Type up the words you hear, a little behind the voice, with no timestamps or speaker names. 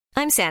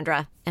I'm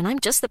Sandra, and I'm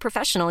just the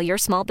professional your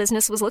small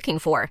business was looking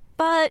for.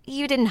 But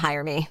you didn't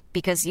hire me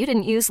because you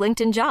didn't use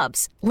LinkedIn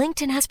Jobs.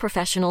 LinkedIn has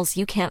professionals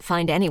you can't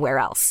find anywhere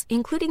else,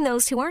 including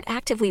those who aren't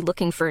actively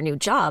looking for a new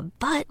job,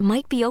 but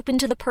might be open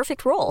to the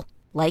perfect role,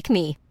 like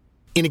me.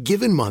 In a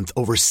given month,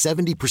 over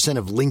 70%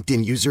 of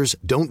LinkedIn users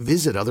don't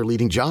visit other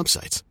leading job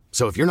sites.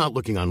 So if you're not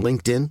looking on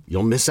LinkedIn,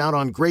 you'll miss out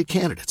on great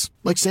candidates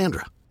like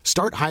Sandra.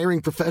 Start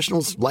hiring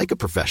professionals like a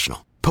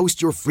professional.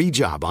 Post your free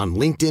job on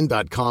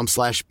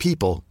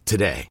linkedin.com/people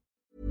today.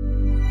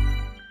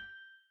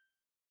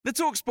 The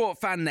TalkSport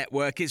Fan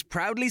Network is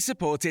proudly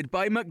supported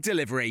by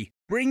McDelivery,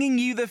 bringing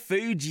you the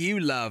food you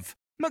love.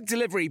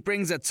 McDelivery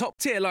brings a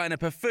top-tier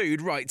lineup of food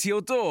right to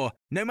your door.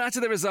 No matter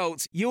the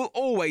result, you'll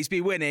always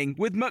be winning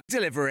with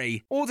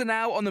McDelivery. Order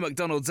now on the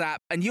McDonald's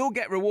app and you'll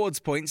get rewards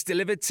points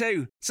delivered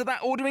too. So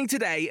that ordering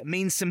today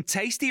means some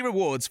tasty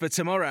rewards for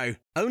tomorrow.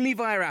 Only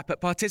via app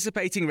at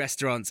participating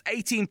restaurants.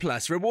 18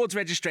 plus. Rewards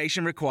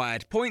registration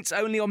required. Points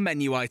only on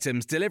menu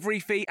items. Delivery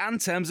fee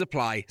and terms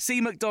apply. See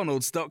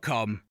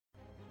mcdonalds.com.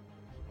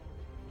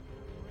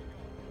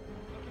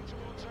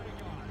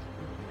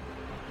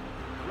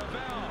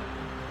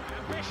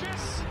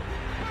 Ambitious,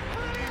 but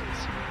brilliant!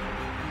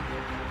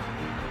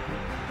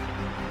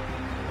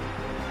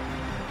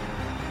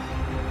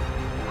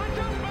 I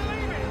don't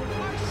believe it!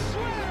 I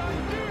swear I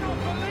do not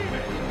believe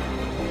it!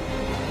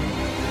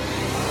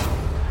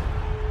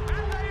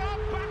 And they are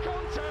back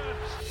on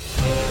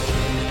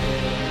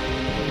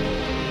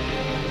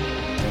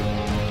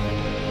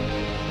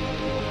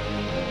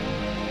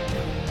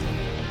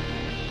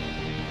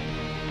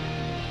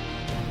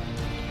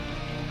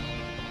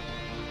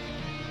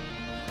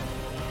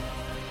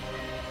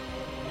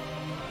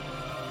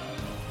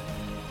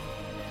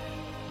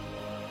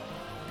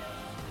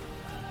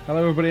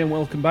Hello everybody and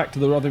welcome back to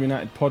the Rotherham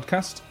United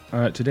podcast.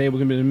 Today we're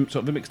going to be doing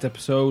sort of a mixed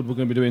episode. We're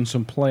going to be doing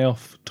some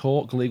playoff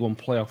talk, League One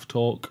playoff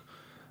talk.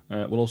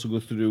 We'll also go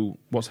through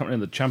what's happening in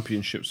the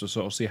Championship to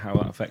sort of see how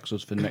that affects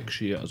us for next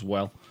year as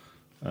well.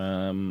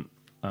 And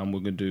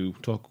we're going to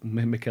talk,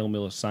 Mikael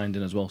Miller signed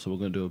in as well, so we're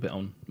going to do a bit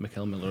on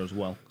Mikael Miller as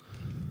well.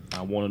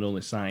 Our one and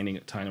only signing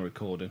at time of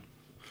recording.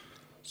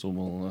 So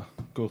we'll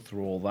go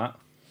through all that.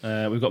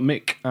 We've got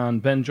Mick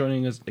and Ben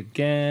joining us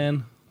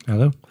again.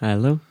 Hello.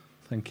 Hello.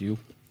 Thank you.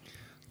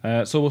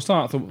 So we'll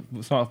start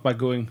off by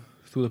going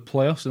through the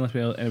playoffs, unless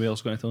anybody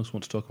else got anything else you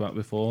want to talk about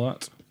before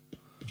that.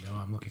 No,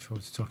 I'm looking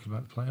forward to talking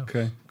about the playoffs.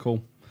 Okay,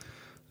 cool.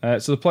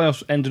 So the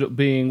playoffs ended up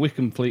being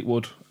Wycombe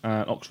Fleetwood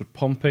and Oxford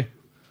Pompey.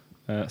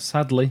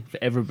 Sadly, for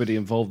everybody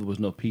involved, there was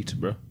no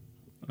Peterborough.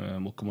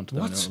 We'll come on to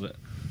that in a little bit.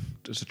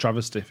 It's a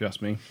travesty, if you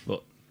ask me.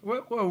 But Whoa,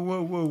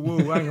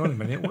 hang on a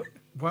minute.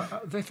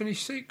 What, they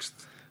finished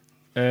 6th?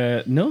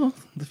 No,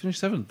 they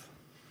finished 7th.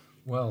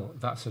 Well,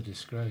 that's a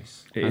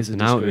disgrace. That's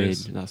an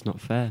outrage. That's not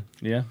fair.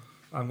 Yeah.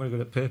 I'm going to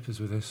go to papers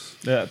with this.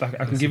 I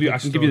can give you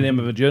the name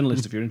of a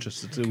journalist if you're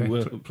interested to.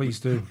 Okay, please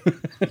do.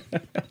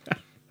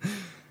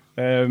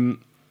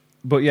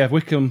 But yeah,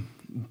 Wycombe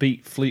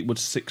beat Fleetwood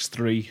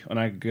 6-3 on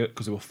aggregate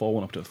because they were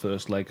 4-1 up to the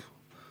first leg.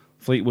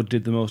 Fleetwood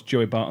did the most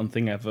Joey Barton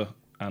thing ever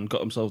and got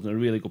themselves in a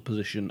really good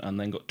position and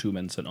then got 2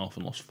 men sent off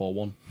and lost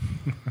 4-1.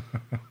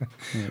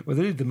 Yeah. Well,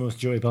 they did the most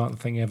Joey Barton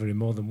thing ever in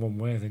more than one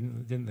way,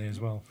 didn't they,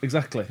 as well?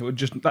 Exactly. It was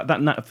just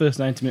that first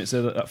 90 minutes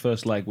of that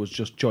first leg was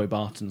just Joey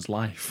Barton's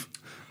life.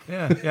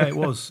 Yeah, it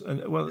was.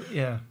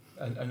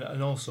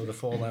 And also the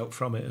fallout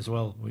from it as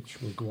well,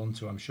 which we'll go on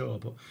to, I'm sure.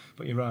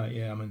 But you're right.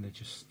 Yeah, I mean they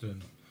just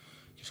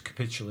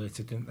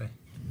capitulated, didn't they?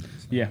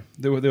 So. Yeah,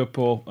 they were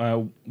poor.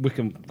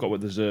 Wycombe got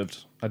what they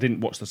deserved. I didn't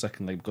watch the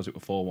second leg because it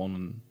was 4-1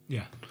 and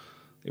yeah,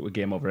 it was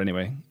game over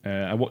anyway.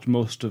 I watched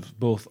most of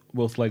both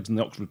legs in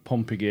the Oxford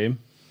Pompey game,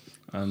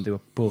 and they were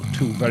both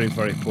 2 very,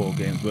 very poor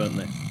games, weren't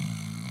they?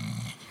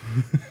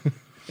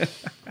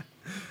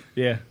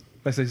 Yeah,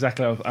 that's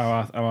exactly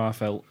how I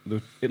felt.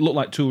 It looked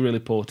like 2 really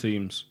poor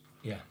teams.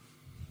 Yeah.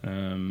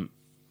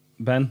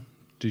 Ben,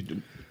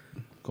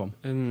 come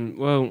on.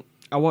 Well,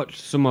 I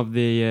watched some of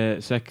the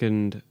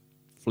second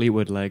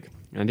Fleetwood leg.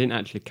 I didn't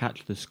actually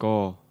catch the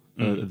score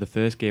of the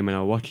first game when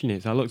I was watching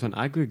it, so I looked on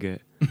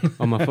aggregate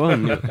on my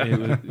phone. I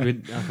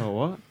thought,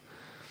 what?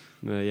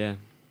 But yeah.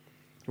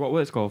 What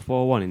was it score?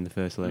 4-1 in the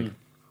first leg.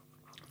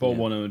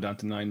 4-1 and down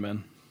to 9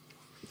 men.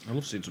 I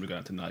love seeing somebody go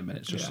down to 9 men.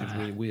 It just seems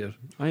really weird.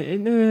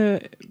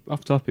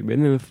 Off topic, but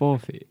in the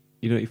forfeit,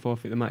 you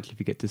forfeit the match if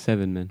you get to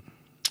 7 men.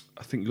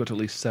 I think you got to at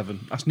least 7.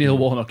 That's Neil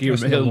Warnock. He'll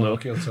know.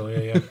 He'll tell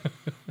you,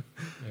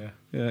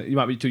 Yeah, you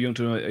might be too young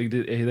to know.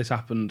 This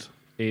happened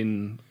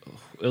in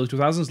early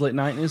 2000s, late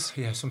 90s.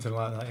 Yeah, something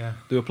like that, yeah.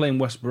 They were playing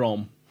West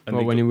Brom.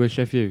 And when he was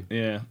Sheffield?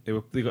 Yeah,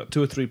 they got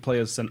 2 or 3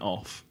 players sent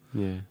off.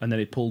 Yeah. And then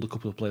he pulled a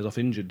couple of players off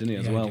injured, didn't he,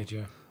 as well? He did,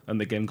 yeah. And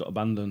the game got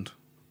abandoned.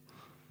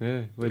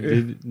 Yeah.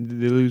 Did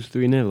they lose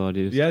 3-0 or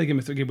did? Yeah, they gave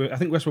me 3. I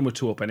think West Brom were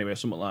 2 up anyway,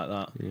 something like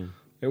that. Yeah.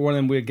 It was one of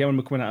them weird games when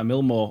we're coming out of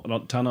Millmore and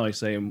on Tannoy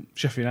saying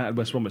Sheffield United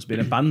West Brom has been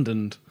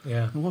abandoned.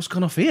 Yeah. And what's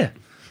gone off here?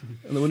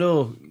 And there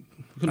were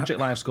couldn't check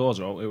live scores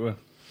or it were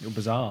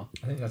bizarre.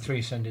 I think there are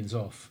 3 sendings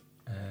off.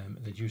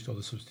 They'd used all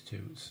the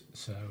substitutes,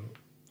 so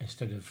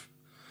instead of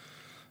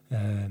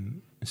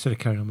Instead of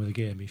carrying on with the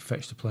game, he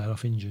fetched the player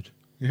off injured.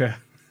 Yeah.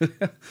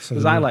 So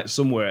There's highlights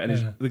somewhere, and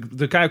Yeah.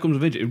 the guy who comes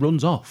with injury, he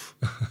runs off.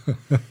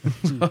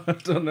 So, I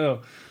don't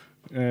know.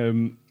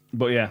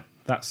 But yeah,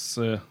 that's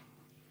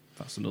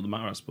another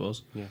matter, I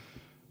suppose. Yeah.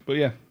 But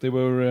yeah, they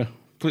were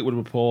Fleetwood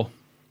were poor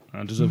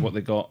and deserved what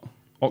they got.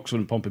 Oxford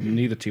and Pompey,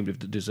 neither team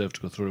deserved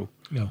to go through.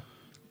 No.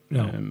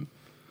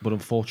 But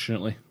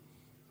unfortunately,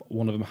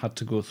 one of them had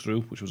to go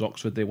through, which was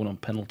Oxford. They won on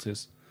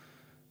penalties.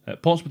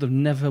 Portsmouth have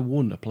never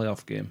won a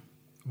playoff game.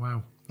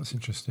 Wow, that's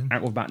interesting.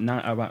 Out of about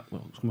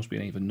it must be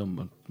an even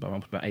number,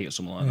 about 8 or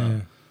something like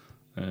that.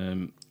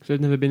 So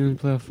they've never been in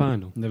the playoff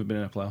final? Never been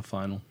in a playoff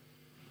final.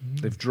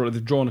 They've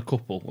drawn a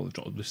couple. Well,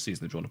 this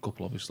season they've drawn a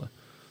couple, obviously,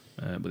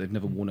 but they've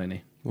never won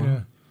any.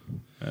 Yeah.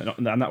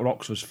 And that was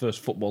Oxford's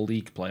first Football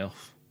League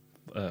playoff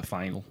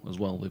final as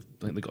well. I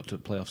think they got to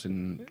playoffs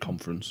in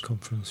conference.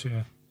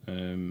 Yeah.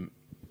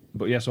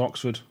 But yes,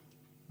 Oxford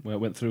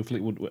went through.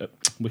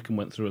 Wickham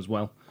went through as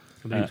well.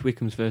 I think it's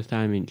Wickham's first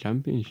time in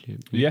Championship.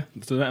 Yeah,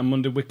 so that on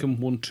Monday,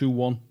 Wickham won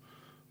 2-1.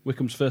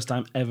 Wickham's first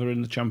time ever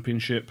in the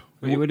Championship.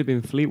 Well, it would have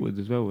been Fleetwood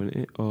as well, wouldn't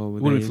it? Or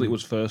It would have been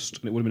Fleetwood's first,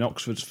 and it would have been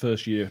Oxford's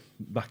first year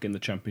back in the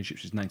Championship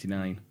since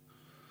 '99.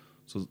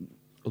 So,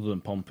 other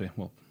than Pompey,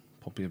 well,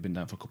 Pompey have been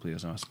down for a couple of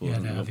years now, I suppose. Yeah,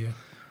 they have, yeah.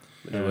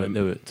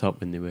 They were at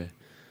top when they were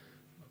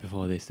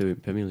before they still in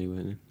Premier League,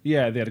 weren't they?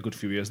 Yeah, they had a good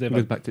few years. It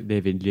goes back to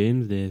David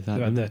James days. They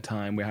had their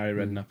time with Harry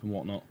Redknapp and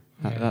whatnot.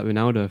 That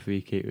Ronaldo free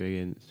kick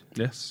against.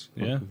 Yes,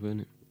 yeah, Oxford,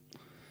 wasn't it?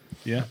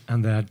 yeah,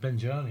 And they had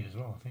Benjani as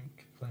well, I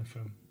think, playing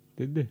from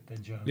Did they?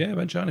 Benjani. yeah.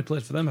 Benjani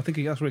played for them. I think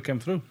that's where he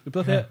came through. He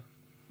played Yeah. for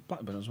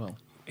Blackburn as well.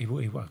 He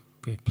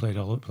played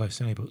all over the place,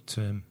 didn't he? But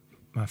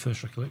my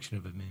first recollection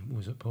of him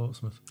was at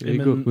Portsmouth. Were he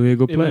a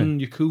good Him player?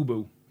 and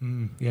Yakubu.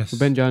 Yes.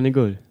 Was Benjani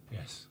good?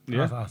 Yes.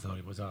 Yeah. I thought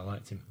he was. I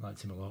liked him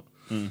a lot.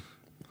 Mm.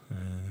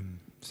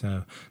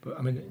 But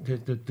I mean,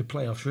 the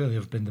playoffs really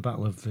have been the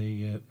battle of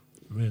the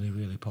really,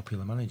 really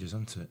popular managers,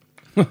 hasn't it?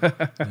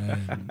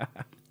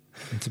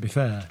 And to be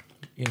fair,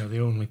 the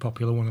only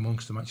popular one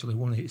amongst them actually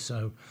won it.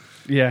 So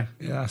Yeah.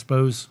 I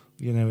suppose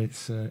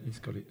it's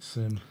got its.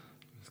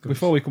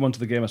 Before we come on to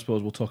the game, I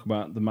suppose we'll talk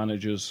about the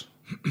managers,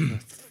 the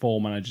 4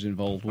 managers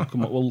involved. We'll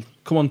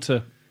come on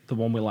to the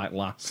one we like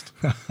last.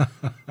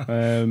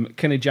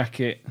 Kenny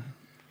Jackett,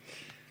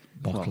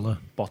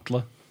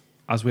 Bottler,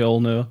 as we all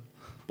know,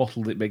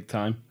 bottled it big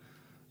time.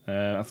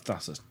 That's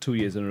 2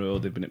 years in a row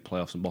they've been at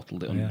playoffs and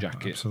bottled it on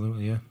Jackett.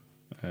 Absolutely, yeah.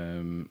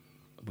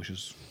 Which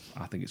is,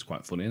 I think it's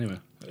quite funny anyway.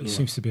 It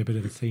seems to be a bit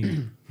of a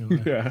theme.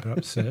 Doesn't Yeah. it?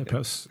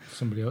 Perhaps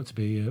somebody ought to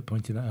be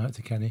pointing that out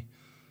to Kenny.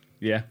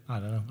 Yeah. I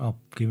don't know. I'll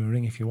give him a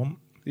ring if you want.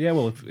 Yeah,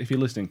 well, if you're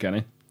listening,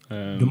 Kenny.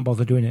 Don't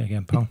bother doing it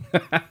again, pal.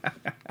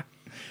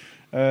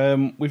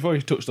 We've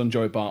already touched on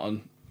Joey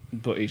Barton,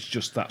 but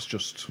that's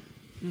just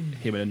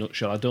him in a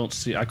nutshell. It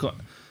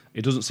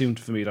doesn't seem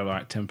for me to have the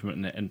right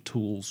temperament and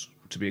tools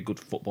to be a good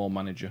football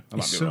manager. I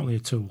might He's be certainly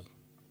wrong. a tool.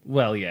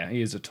 Well, yeah,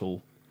 he is a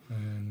tool.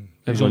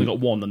 He's only got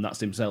one, and that's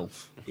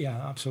himself. Yeah,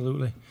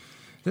 absolutely.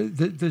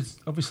 There's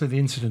obviously the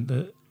incident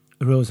that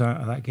arose out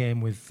of that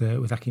game with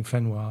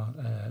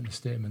Akinfenwa, and the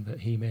statement that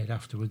he made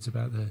afterwards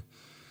about the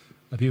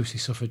abuse he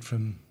suffered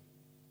from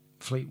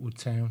Fleetwood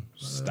Town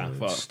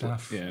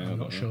staff. Yeah, I'm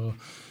not sure.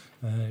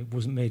 It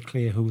wasn't made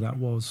clear who that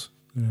was.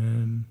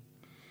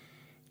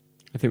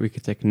 I think we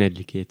could take an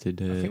educated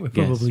I think we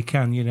guess. probably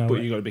can. But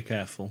you've got to be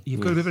careful.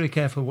 You've got to be very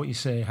careful what you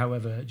say.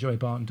 However, Joey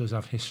Barton does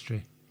have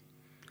history.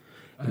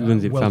 He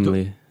runs his well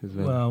family as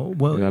well.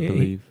 Well, I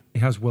believe. he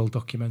has well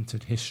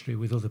documented history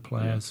with other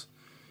players,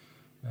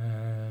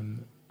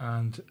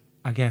 and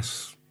I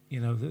guess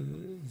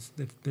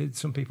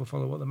some people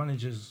follow what the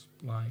managers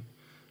like.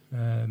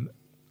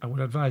 I would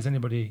advise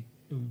anybody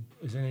who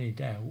is in any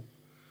doubt,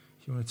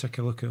 if you want to take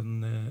a look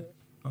on the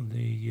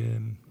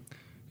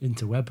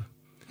interweb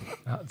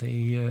at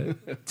the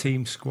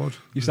team squad.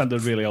 You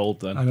sounded really old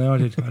then. I know I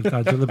did.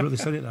 I deliberately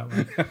said it that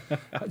way.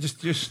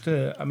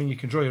 I mean, you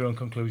can draw your own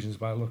conclusions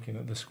by looking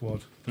at the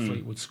squad, the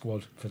Fleetwood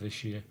squad for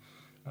this year.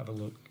 Have a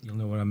look. You'll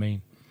know what I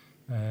mean.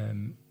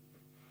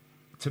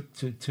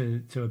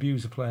 To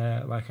abuse a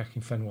player like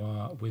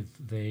Akinfenwa with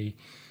the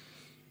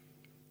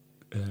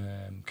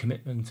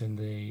commitment and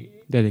the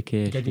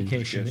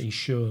dedication that he's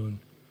shown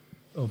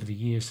over the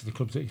years to the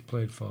clubs that he's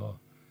played for,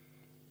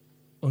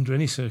 under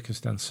any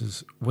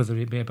circumstances, whether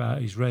it be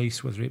about his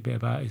race, whether it be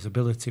about his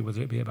ability,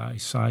 whether it be about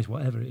his size,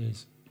 whatever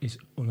it is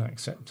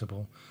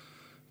unacceptable.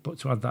 But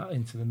to add that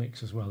into the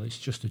mix as well, it's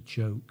just a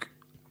joke.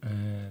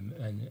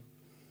 And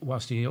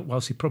whilst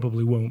he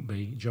probably won't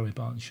be, Joey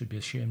Barton should be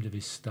ashamed of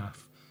his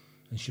staff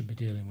and should be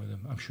dealing with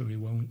them. I'm sure he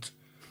won't.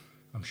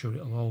 I'm sure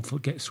it'll all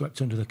get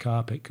swept under the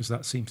carpet, because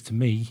that seems to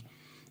me,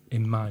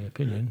 in my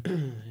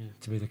opinion,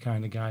 to be the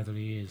kind of guy that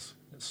he is.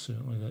 It's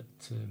certainly that.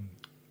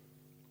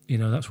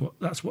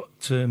 That's what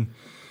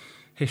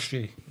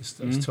history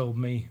has told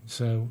me.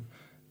 So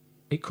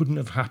it couldn't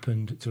have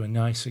happened to a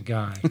nicer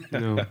guy,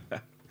 No.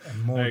 a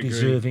more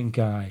deserving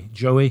guy.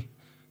 Joey,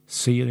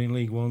 see you in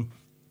League One.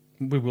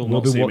 We will We'll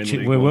not be see him watching.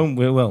 in League One.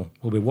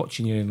 We'll be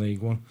watching you in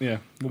League One. Yeah,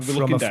 we'll be from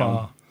looking afar.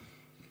 down.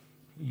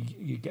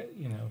 you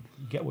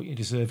get what you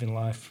deserve in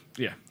life.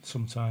 Yeah.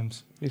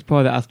 Sometimes. It's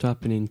probably that has to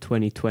happen in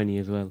 2020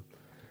 as well.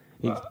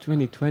 It's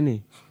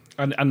 2020.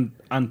 And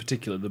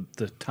particularly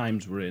the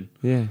times we're in.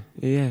 Yeah.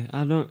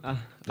 I don't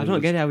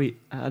get it.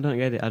 I don't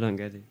get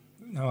it.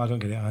 No, I don't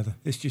get it either.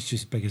 It's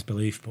just biggest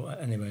belief.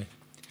 But anyway,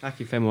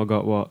 Aki Fenwell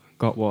got what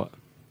he We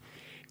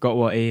got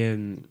what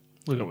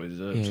he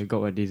deserved. Yeah,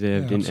 got what he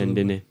deserved in end,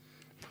 didn't he?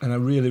 and I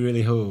really,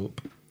 really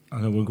hope. I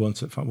know we'll go on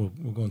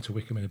to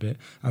Wickham in a bit.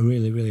 I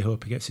really, really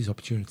hope he gets his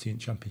opportunity in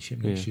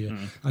Championship next year.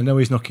 I know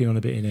he's knocking on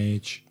a bit in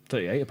age.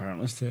 38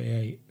 apparently. He's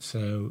 38,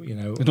 so He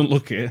don't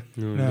look it.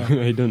 No,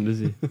 he don't, does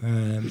he?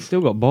 He's still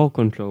got ball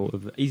control.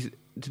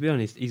 To be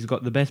honest, he's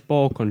got the best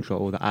ball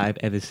control that I've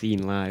ever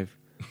seen live,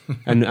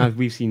 and as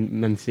we've seen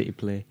Man City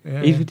play,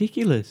 he's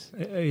ridiculous.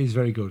 He's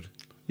very good.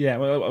 Yeah,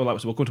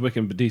 we'll come to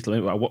Wickham in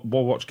detail. I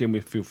watched a game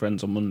with a few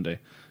friends on Monday,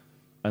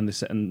 and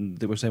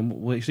they were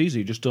saying, "Well, it's easy.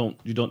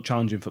 You don't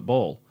challenge him for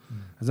ball."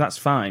 And that's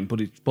fine, but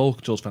his ball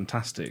control's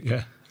fantastic.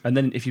 Yeah. And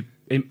then if you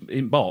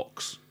in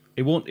box,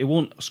 it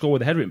won't score with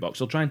the header in box.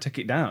 He'll try and take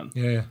it down.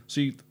 Yeah.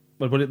 So,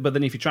 but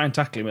then if you try and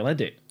tackle him, he'll head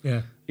it.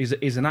 Yeah.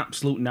 He's an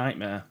absolute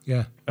nightmare.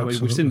 Yeah.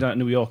 We've seen that in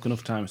New York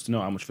enough times to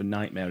know how much of a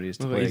nightmare he is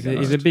to play against.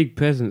 He's a big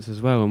presence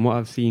as well, and what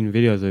I've seen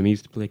videos of him, he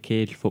used to play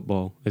cage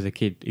football as a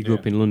kid. He grew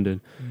up in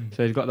London,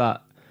 so he's got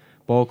that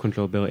ball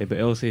control ability,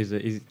 but also he's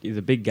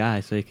a big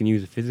guy, so he can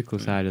use the physical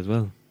side as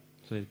well.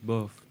 So it's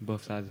both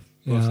sides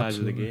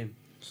of the game.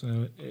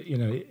 So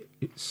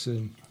it's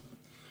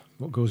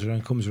what goes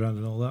around comes around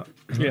and all that.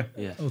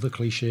 Yeah. Other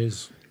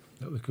cliches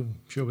that we can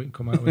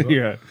come out with.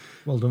 Yeah.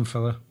 Well done,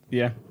 fella.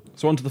 Yeah.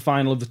 So on to the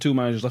final of the two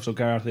managers left. So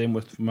Gareth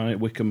Ainsworth,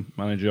 Wickham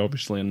manager,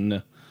 obviously,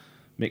 and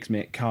Mick's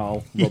mate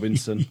Carl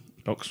Robinson,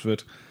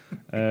 Oxford.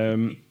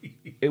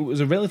 It was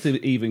a relatively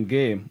even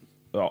game.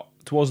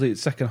 Towards the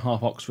second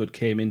half, Oxford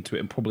came into it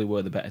and probably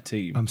were the better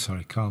team. I'm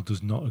sorry, Carl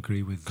does not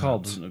agree with that. Carl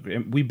doesn't agree.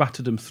 We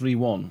battered them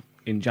 3-1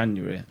 in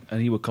January, and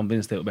he were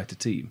convinced they were a better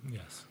team.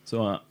 Yes.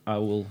 So I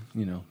will,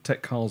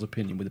 take Carl's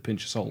opinion with a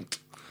pinch of salt.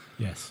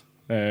 Yes.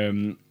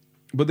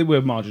 But they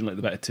were marginally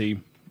the better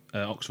team.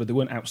 Oxford, they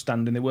weren't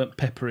outstanding. They weren't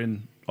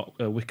peppering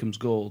Wickham's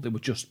goal. They were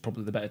just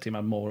probably the better team,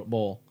 had more at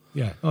ball.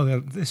 Yeah. Oh,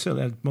 they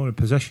certainly had more in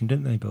possession,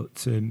 didn't they?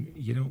 But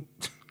you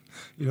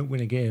don't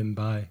win a game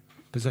by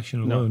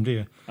possession alone, do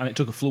you? And it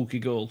took a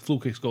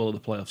flukiest goal of the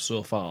playoffs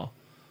so far,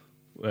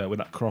 with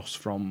that cross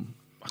from,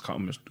 I can't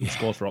remember who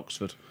scored for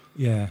Oxford.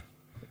 Yeah.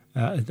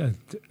 I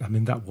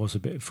mean, that was a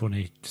bit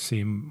funny to see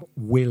him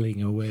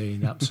wheeling away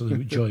in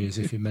absolute joy as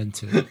if he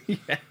meant it.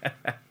 Yeah.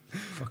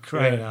 For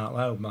crying out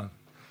loud, man.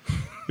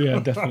 Yeah,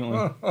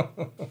 definitely.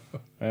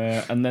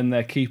 And then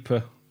their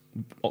keeper,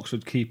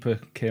 Oxford keeper,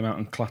 came out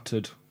and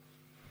clattered.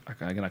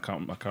 Again, I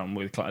can't remember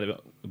where he clattered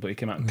it, but he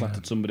came out and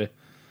clattered somebody,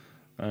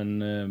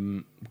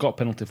 and got a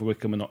penalty for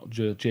Wickham. And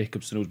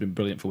Jacobson, who's been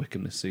brilliant for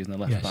Wickham this season, the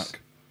left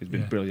back, he's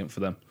been brilliant for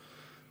them.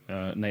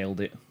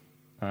 Nailed it,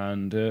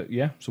 and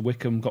so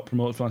Wickham got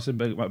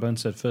promoted. Like Ben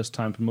said, first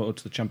time promoted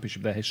to the Championship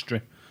of their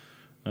history.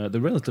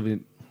 They're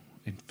relatively,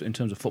 in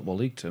terms of Football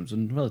League terms,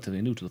 and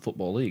relatively new to the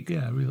Football League.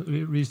 Yeah,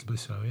 reasonably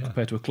so, yeah.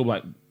 Compared to a club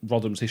like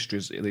Rotherham's history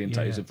is the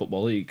entire in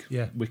Football League,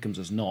 Wickham's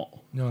is not.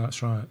 No,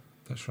 that's right.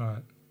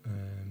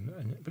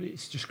 But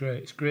it's just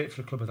great. It's great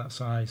for a club of that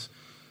size.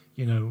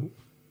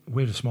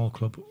 We're a small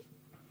club.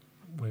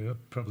 We're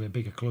probably a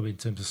bigger club in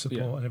terms of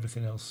support and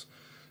everything else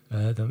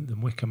than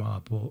Wickham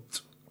are,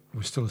 but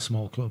we're still a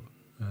small club.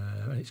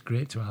 And it's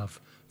great to have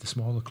the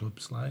smaller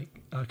clubs like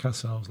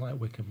ourselves, like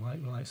Wickham,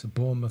 like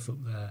Bournemouth up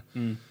there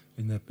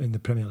in the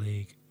Premier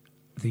League.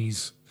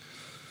 These,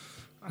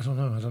 I don't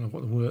know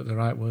what the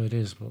right word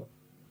is, but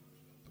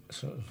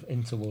sort of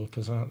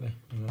interlopers, aren't they?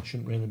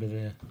 Shouldn't really be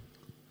there.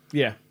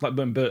 Yeah, like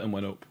when Burton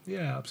went up.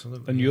 Yeah,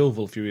 absolutely. And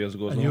Yeovil a few years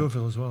ago as well. And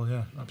Yeovil as well,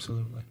 yeah,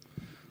 absolutely.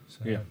 So,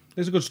 yeah,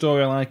 it's a good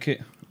story. I like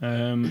it.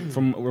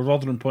 From a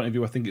Rotherham point of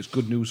view, I think it's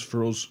good news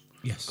for us.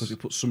 Yes, because we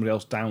put somebody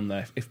else down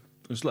there. If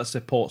let's say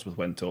Portsmouth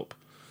went up,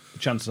 the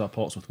chances are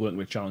Portsmouth weren't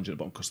going to challenge at the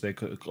bottom because they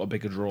could have got a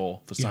bigger draw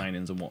for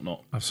signings and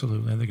whatnot.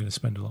 Absolutely, and they're going to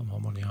spend a lot more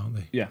money, aren't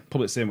they? Yeah,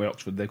 probably the same way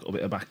Oxford. They've got a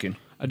bit of backing.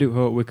 I do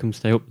hope Wickham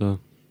stay up though.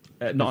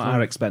 Not at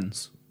our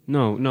expense.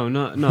 No.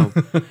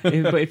 But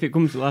if it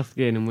comes to last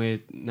game and we're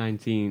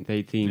 19th,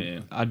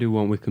 18th, I do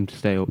want Wickham to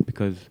stay up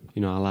because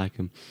I like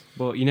them.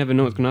 But you never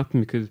know what's going to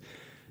happen because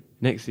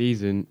next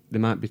season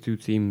there might be two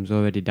teams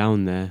already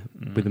down there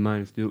with the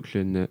minus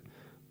deduction that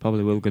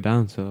probably will go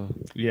down. So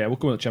yeah, we'll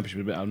come to the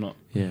Championship a bit. I'm not.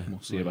 Yeah,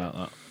 we'll see about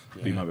that.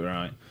 Yeah. You might be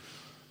right.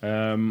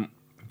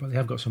 But they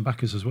have got some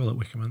backers as well at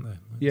Wickham, haven't they?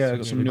 Yeah, they've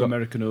got some new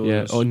American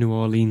owners. Yeah, or New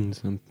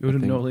Orleans.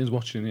 New Orleans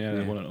watching,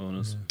 they're one of the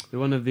owners. Yeah.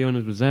 One of the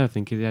owners was there, I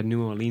think, he had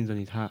New Orleans on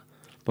his hat.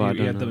 But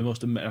he had the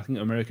most, I think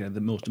American had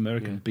the most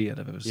American beard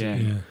I've ever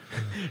seen.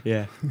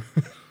 Yeah.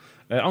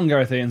 On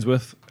Gareth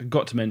Ainsworth, I've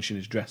got to mention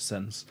his dress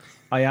sense.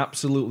 I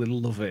absolutely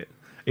love it.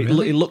 It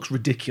looks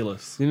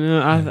ridiculous.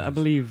 I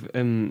believe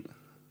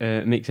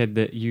Mick said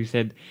that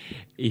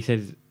he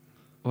says,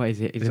 what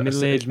is it? He's a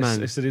middle-aged man.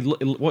 He said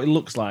what he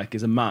looks like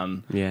is a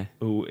man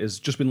who has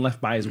just been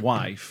left by his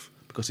wife,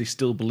 because he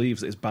still believes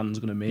that his band's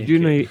going to make Do you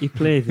it. know he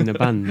plays in a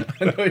band?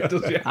 I know he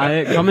does,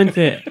 yeah.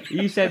 Commentator,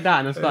 you said that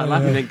and I started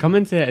laughing. Then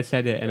commentator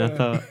said it and I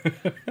thought,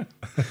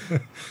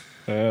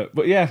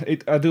 But yeah,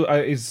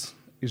 his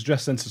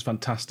dress sense is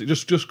fantastic.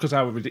 Just because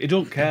he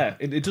don't care.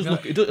 It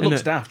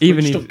looks daft. But he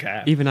just don't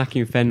care. Even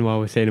Akin Fenwar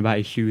was saying about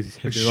his shoes.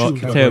 They're shoes are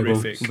terrible,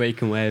 horrific. but he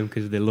can wear them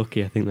because they're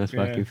lucky. I think that's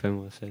what Yeah. Akin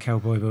Fenwar said.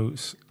 Cowboy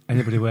boots.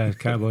 Anybody wears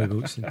cowboy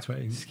boots in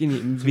 20? Skinny,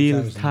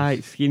 real 2000s.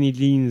 tight, skinny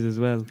jeans as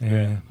well.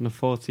 Yeah. And a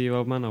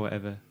 40-year-old man or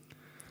whatever.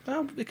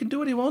 He can do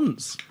what he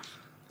wants.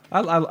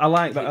 I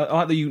like that. I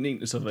like the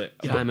uniqueness of it.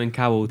 Simon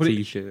Cowell but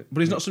t-shirt.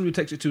 But he's not somebody who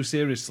takes it too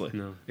seriously.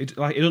 No. He's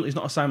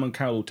not a Simon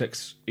Cowell who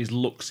takes his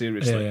look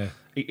seriously. Yeah.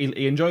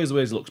 He enjoys the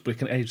way he looks, but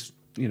it's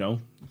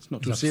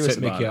not too He's serious take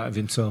about Mickey it. out of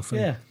himself.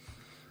 Yeah.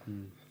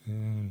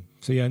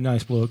 So yeah,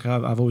 nice bloke.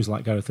 I've always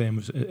liked Gareth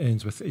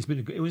Ainsworth.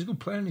 He was a good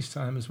player in his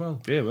time as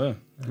well. Yeah, well.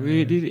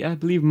 I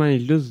believe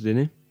managed us,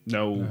 didn't he?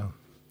 No.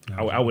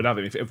 I would have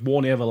him. If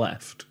Warney ever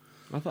left,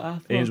 I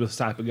thought. Ainsworth's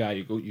the type of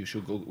guy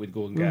we'd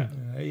go and get.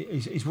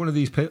 He's one of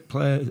these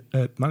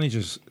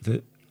managers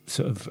that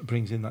sort of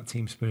brings in that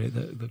team spirit,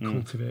 that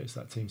cultivates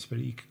that team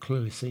spirit. You can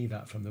clearly see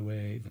that from the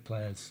way the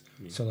players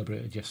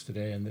celebrated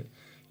yesterday, and that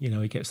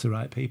he gets the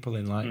right people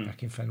in, like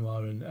Akin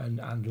Fenwar and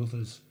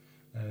others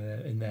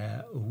in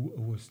there who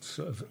were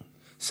sort of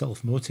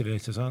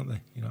self-motivators, aren't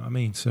they? You know what I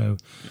mean? So,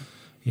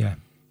 yeah,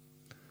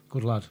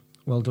 good lad.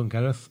 Well done,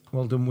 Gareth.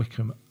 Well done,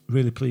 Wickham.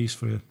 Really pleased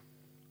for you.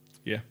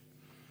 Yeah.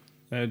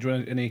 Do you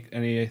want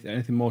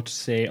anything more to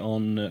say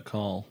on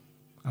Carl?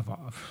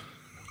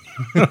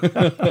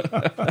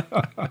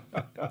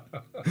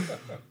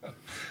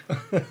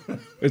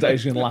 Is that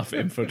he's going to laugh at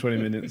him for 20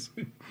 minutes?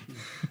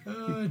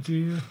 Oh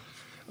dear.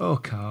 Oh,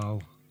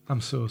 Carl, I'm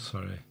so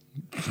sorry.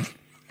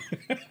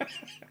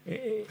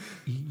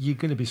 You're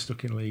going to be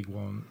stuck in League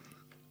One.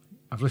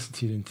 I've listened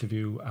to your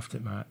interview after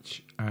the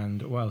match,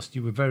 and whilst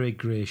you were very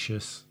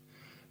gracious,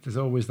 there's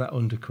always that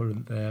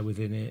undercurrent there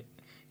within it,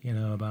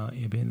 about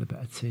you being the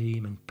better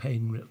team and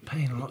paying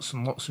lots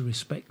and lots of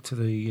respect to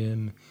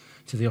the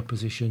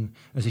opposition,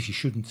 as if you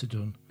shouldn't have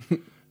done,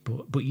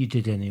 but you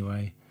did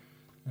anyway.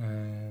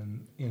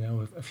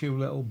 A few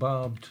little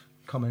barbed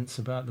comments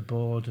about the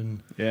board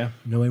and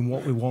knowing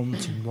what we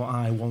want and what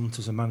I want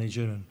as a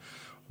manager and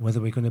whether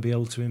we're going to be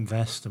able to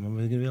invest and when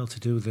we're going to be able to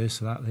do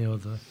this or that, the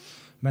other.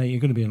 Mate, you're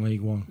going to be in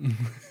League One.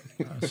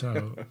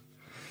 So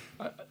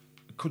it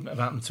couldn't have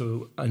happened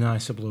to a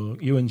nicer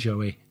bloke. You and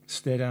Joey,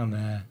 stay down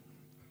there,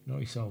 knock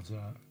yourselves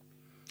out.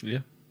 Yeah,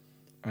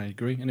 I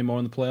agree. Any more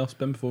in the playoffs,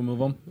 Ben, before we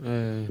move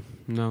on?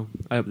 No.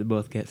 I hope they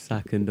both get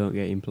sacked and don't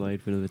get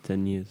employed for another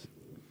 10 years.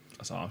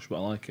 That's harsh, but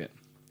I like it.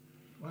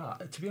 Well,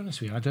 to be honest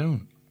with you, I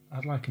don't.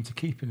 I'd like him to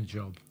keep in a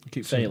job.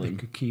 Keep so failing.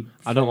 they could keep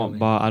I don't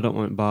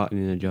want Barton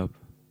in a job.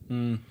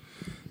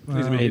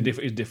 He's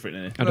different,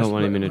 isn't he? I don't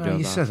want him in a job.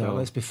 You said that.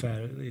 Let's be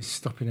fair. He's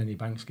stopping any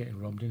banks getting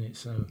robbed, isn't it?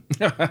 So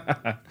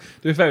To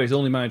be fair, he's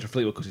only manager of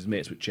Fleetwood because he's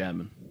mates with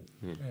chairman.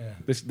 yeah.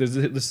 This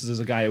is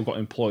a guy who got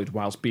employed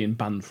whilst being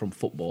banned from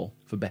football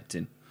for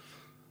betting.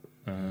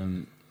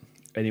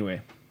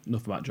 Anyway,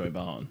 enough about Joey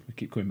Barton. We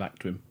keep coming back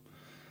to him.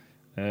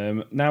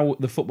 Now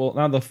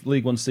the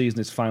League One season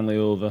is finally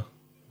over.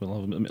 We'll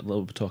have a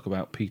little bit of talk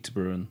about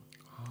Peterborough and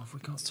Have we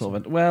got sort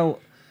of. Well,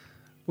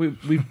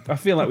 I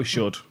feel like we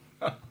should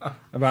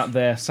about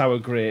their sour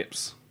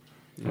grapes.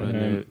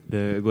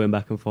 They're going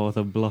back and forth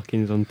of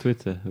blockings on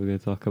Twitter. We're going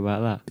to talk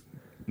about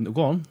that.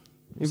 Go on.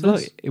 He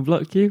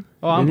blocked you.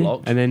 Oh, I'm didn't he?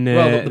 blocked. And then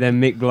Well,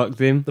 then Mick blocked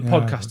him. The Yeah,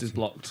 podcast is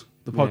blocked.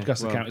 The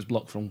podcast well. account is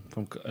blocked from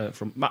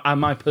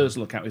my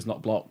personal account is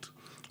not blocked,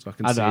 so I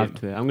can I see don't have him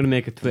Twitter. I'm going to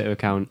make a Twitter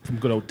account from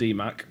good old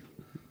DMAC.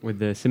 with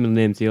the similar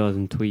name to yours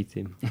and tweet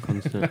him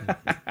constantly.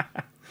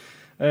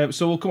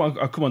 So I'll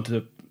come on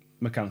to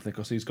McAnthony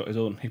because he's got his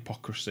own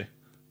hypocrisy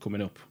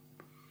coming up.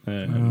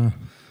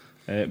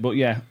 But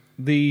yeah,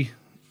 the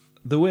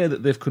way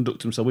that they've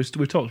conducted themselves,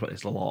 we've talked about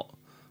this a lot,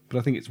 but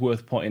I think it's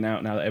worth pointing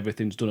out now that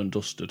everything's done and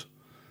dusted.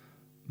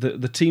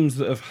 The teams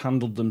that have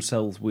handled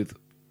themselves with,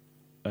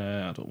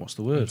 I don't know what's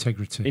the word?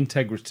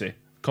 Integrity.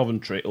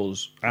 Coventry,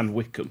 us, and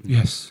Wickham.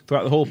 Yes.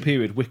 Throughout the whole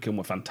period, Wickham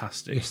were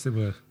fantastic. Yes, they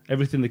were.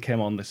 Everything they came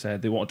on, they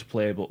said they wanted to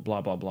play, but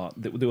blah blah blah.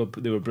 They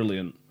were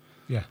brilliant.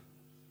 Yeah.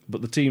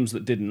 But the teams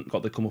that didn't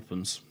got their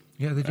comeuppance.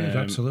 Yeah, they did,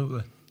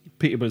 absolutely.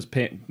 Peterborough's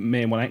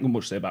main one, I ain't got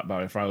much to say about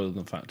Barry Fowler than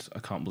the fact I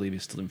can't believe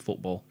he's still in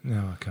football.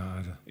 No, I can't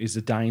either. He's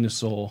a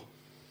dinosaur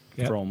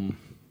from,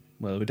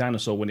 well, he was a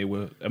dinosaur when he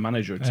were a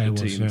manager of two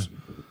teams.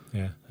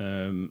 Yeah.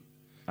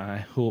 I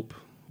hope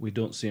we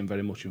don't see him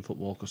very much in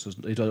football because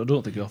I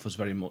don't think he offers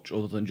very much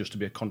other than just to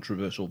be a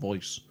controversial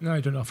voice. No,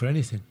 he don't offer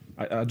anything.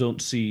 I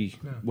don't see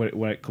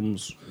where it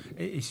comes.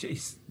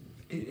 He's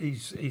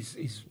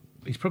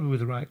probably with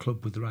the right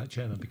club with the right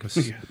chairman because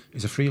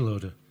he's a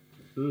freeloader.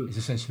 He's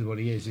essentially what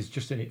he is. He's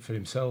just in it for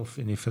himself,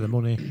 in it for the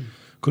money.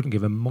 Couldn't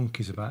give a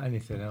monkeys about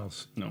anything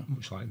else. No.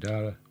 Much like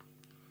Dara.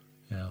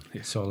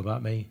 It's all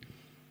about me.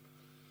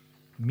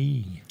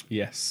 Me.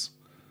 Yes.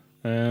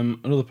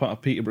 Another part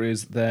of Peterborough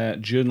is their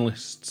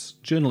journalist,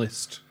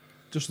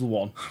 just the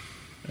one.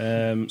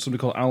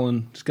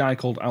 This guy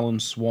called Alan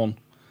Swan,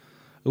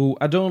 who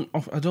I don't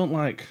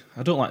like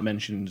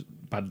mentioning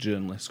bad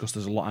journalists because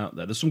there's a lot out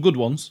there. There's some good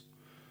ones,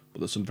 but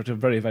there's some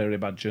very, very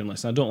bad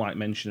journalists. And I don't like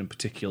mentioning them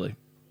particularly.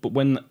 But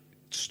when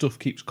stuff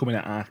keeps coming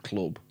at our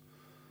club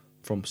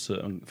from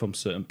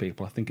certain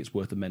people, I think it's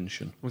worth a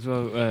mention. As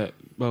well,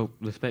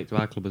 respect to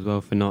our club as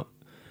well for not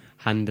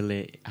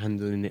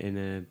handling it in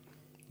a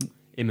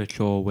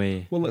immature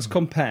way. Well, let's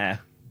compare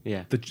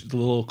the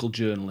local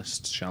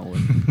journalists, shall we?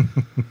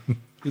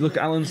 You look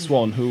at Alan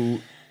Swan, who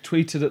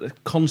tweeted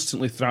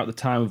constantly throughout the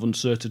time of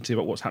uncertainty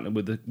about what's happening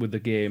with the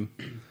game,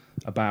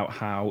 about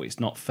how it's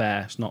not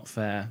fair, it's not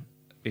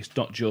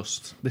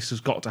just, this has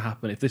got to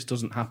happen. If this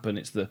doesn't happen,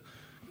 it's the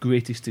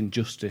greatest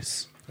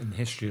injustice in the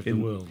history of the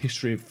world.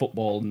 History of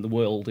football in the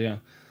world, yeah.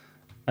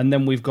 And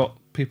then we've got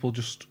people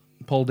just...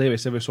 Paul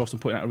Davis every so often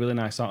putting out a really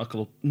nice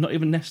article, not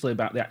even necessarily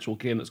about the actual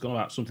game that's gone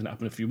about something that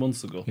happened a few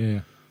months ago.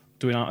 Yeah.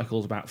 Doing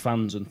articles about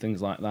fans and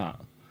things like that.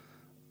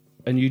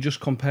 And you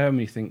just compare them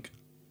and you think,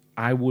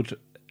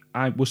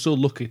 we're so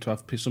lucky to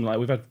have something like...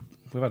 We've had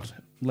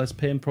Les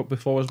Payne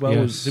before as well,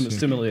 who's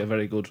similarly a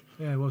very good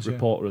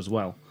reporter as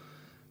well.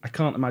 I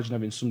can't imagine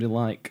having somebody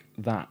like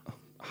that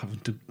having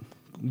to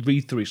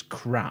read through his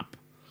crap.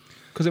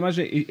 Because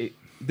imagine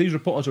these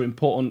reporters are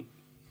important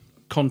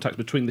contacts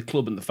between the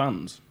club and the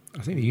fans.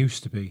 I think they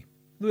used to be.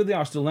 They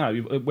are still now.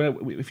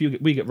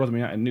 We get Rotherham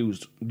United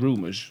news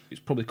rumours,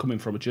 it's probably coming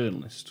from a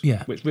journalist.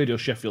 Yeah. Which Radio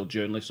Sheffield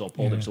journalist or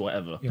Paul Davis or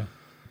whatever. Yeah.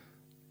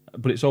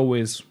 But it's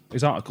always...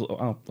 His articles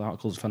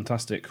are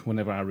fantastic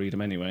whenever I read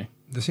them anyway.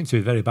 They seem to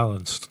be very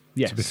balanced,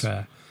 yes. To be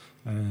fair.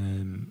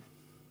 And,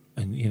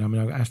 I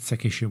have to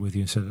take issue with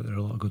you and say that there are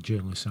a lot of good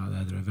journalists out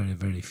there. There are very,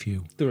 very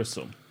few. There are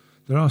some.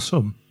 There are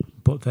some,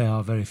 but they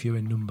are very few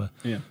in number.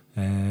 Yeah.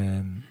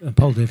 And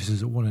Paul Davis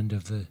is at one end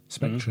of the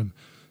spectrum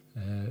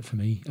for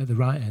me, at the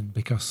right end,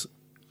 because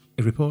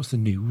he reports the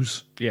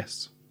news.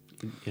 Yes.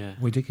 Yeah.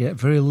 We did get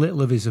very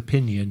little of his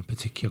opinion,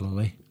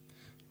 particularly.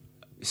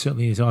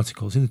 Certainly his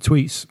articles. In the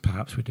tweets,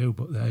 perhaps we do,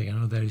 but there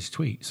are his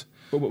tweets.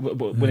 But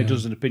when he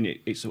does an opinion,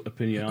 it's an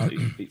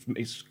opinion.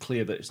 It's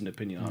clear that it's an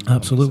opinion.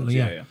 Absolutely,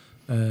 yeah.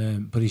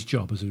 But his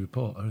job as a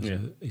reporter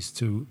is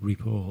to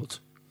report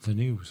the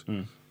news.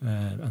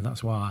 And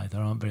that's why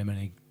there aren't very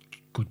many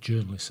good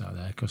journalists out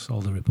there, because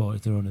all they report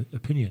is their own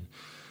opinion.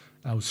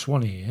 Now,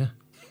 Swanee here,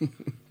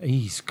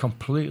 he's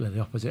completely the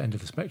opposite end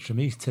of the spectrum.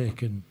 He's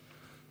taken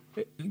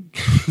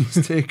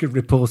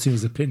reporting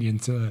his opinion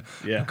to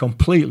a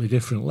completely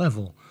different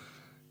level.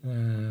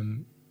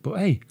 But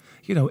hey,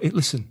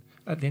 listen,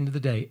 at the end of the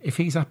day, if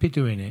he's happy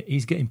doing it,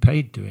 he's getting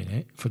paid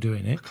for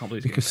doing it,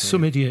 because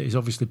some idiot is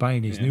obviously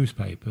buying his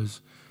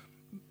newspapers.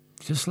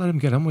 Just let him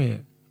get on with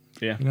it.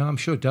 Yeah. I'm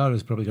sure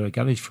Dara's probably got a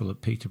garage full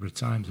of Peterborough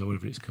Times or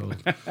whatever it's called.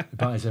 He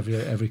buys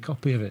every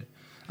copy of it.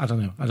 I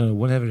don't know,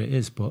 whatever it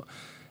is, but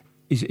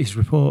his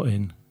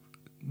reporting,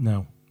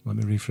 no, let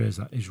me rephrase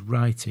that, his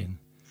writing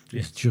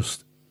is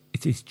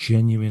it is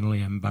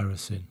genuinely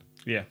embarrassing.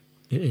 Yeah.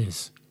 It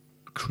is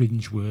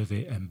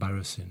cringeworthy,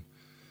 embarrassing.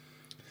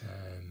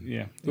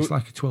 It's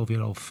like a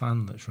 12-year-old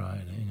fan that's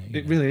writing it, isn't it?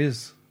 It really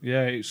is.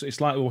 Yeah, it's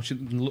like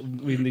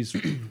reading these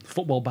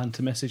football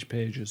banter message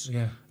pages.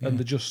 Yeah. And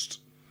they're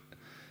just...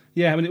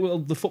 Yeah, I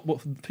mean, the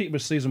Peterborough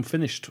season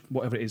finished,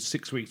 whatever it is,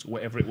 6 weeks or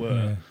whatever it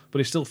were, but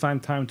he still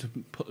found time to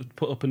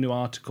put up a new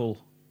article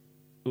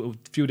a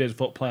few days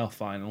before the playoff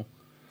final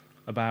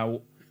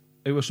about...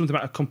 It was something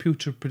about a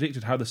computer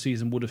predicted how the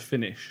season would have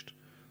finished.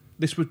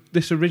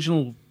 This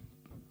original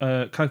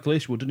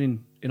calculation was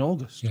done in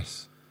August.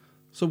 Yes.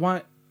 So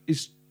why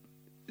is...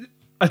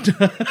 it's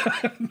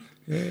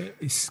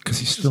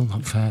because it's still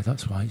not fair,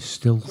 that's why. It's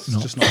still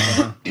not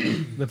fair.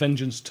 The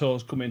vengeance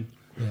tour's coming.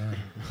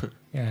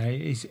 Yeah,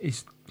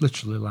 it's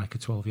literally like a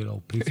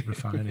 12-year-old Peterborough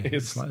fan, isn't it?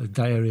 It's like the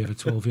diary of a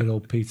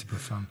 12-year-old Peterborough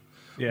fan.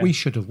 Yeah. We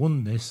should have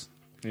won this.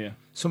 Yeah.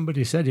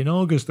 Somebody said in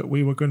August that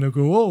we were going to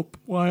go up.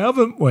 Why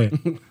haven't we?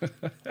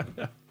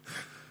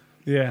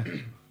 Yeah.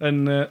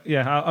 And,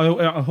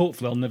 I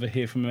hopefully I'll never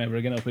hear from him ever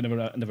again. I hope he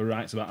never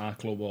writes about our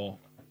club or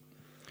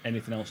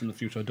anything else in the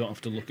future. I don't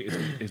have to look at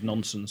his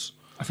nonsense.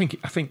 I think.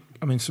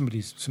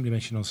 Somebody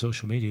mentioned on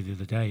social media the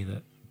other day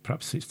that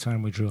perhaps it's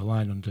time we drew a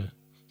line under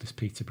this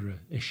Peterborough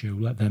issue.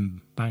 Let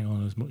them bang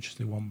on as much as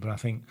they want. But I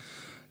think,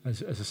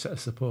 as a set of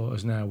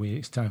supporters now,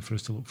 it's time for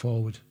us to look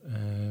forward,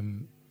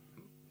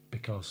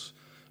 because,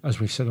 as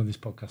we've said on this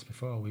podcast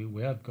before,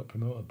 we have got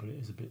promoted, but it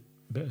is a bit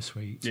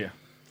bittersweet. Yeah.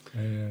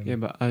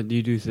 But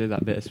you do say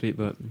that bittersweet,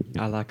 but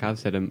I've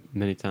said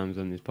many times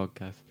on this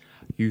podcast,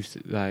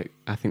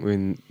 I think we're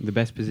in the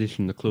best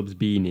position the club's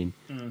been in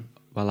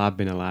while I've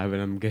been alive,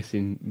 and I'm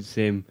guessing the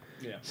same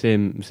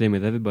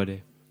with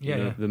everybody.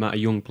 The amount of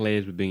young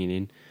players we're bringing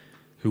in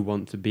who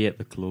want to be at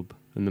the club,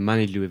 and the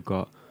manager we've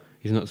got,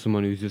 he's not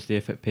someone who's just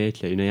there for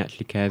paycheck. He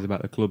actually cares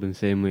about the club, and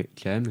same with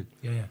chairman.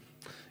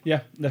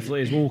 Yeah,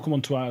 definitely is. We'll come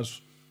on to our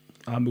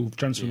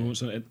transfer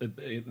moves in a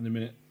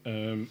minute.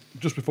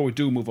 Just before we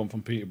do move on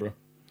from Peterborough,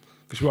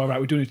 because we're all right,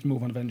 we do need to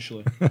move on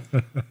eventually.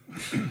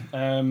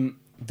 Darren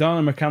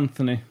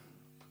McAnthony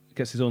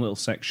gets his own little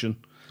section.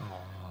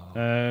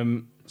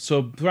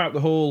 So throughout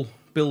the whole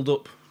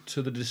build-up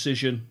to the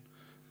decision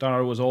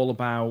Darrow was all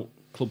about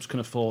clubs can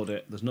afford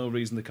it. There's no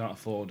reason they can't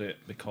afford it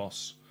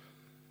because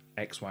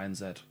X, Y, and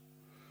Z.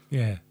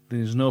 Yeah.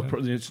 There's no.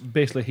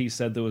 Basically, he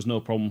said there was no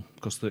problem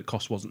because the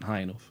cost wasn't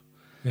high enough.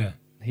 Yeah.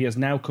 He has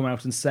now come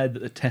out and said that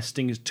the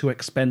testing is too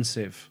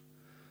expensive.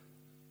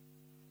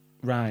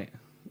 Right.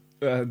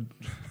 Okay.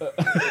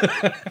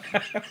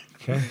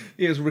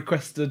 He has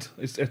requested.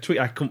 It's a tweet.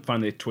 I couldn't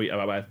find the tweet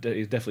about it.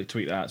 He's definitely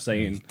tweeted out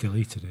saying. He's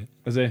deleted it.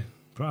 Is he?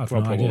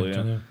 Probably,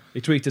 yeah. He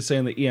tweeted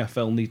saying that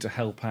EFL need to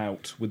help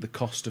out with the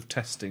cost of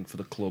testing for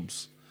the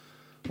clubs.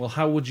 Well,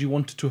 how would you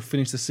want to have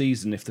finished the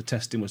season if the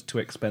testing was too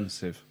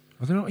expensive?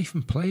 Well, they're not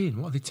even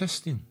playing. What are they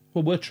testing?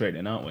 Well, we're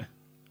training, aren't we?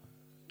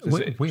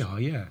 We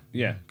are, yeah.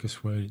 Yeah.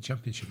 Because we're in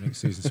Championship next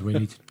season, so we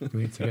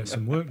need to get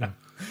some work now.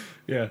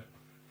 Yeah.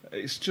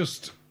 It's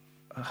just.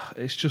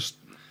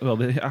 Well,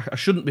 I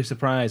shouldn't be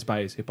surprised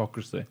by his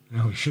hypocrisy.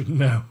 No, we shouldn't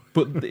know.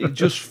 But it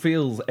just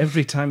feels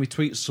every time he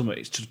tweets something,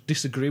 it's to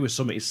disagree with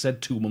something he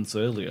said 2 months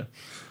earlier.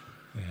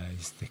 Yeah,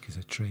 he's thick as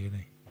a tree,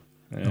 isn't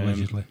he?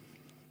 Allegedly.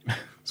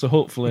 So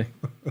hopefully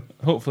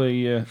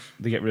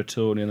they get rid of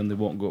Tony and then they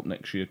won't go up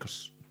next year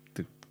because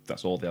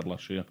that's all they had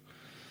last year.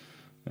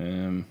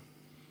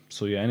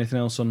 So yeah, anything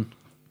else on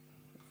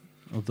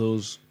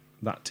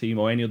that team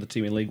or any other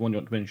team in League One you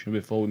want to mention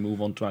before we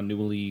move on to our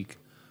new league?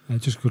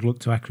 Just good luck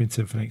to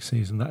Accrington for next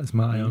season. That is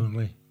my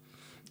only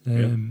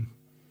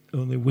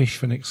wish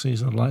for next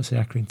season. I'd like to see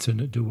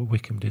Accrington do what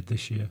Wickham did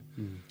this year.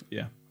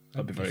 Yeah,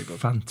 that'd be very good.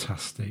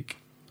 Fantastic.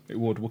 It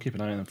would. We'll keep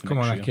an eye on them for next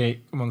year. Come on,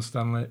 Aki. Come on,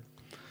 Stanley.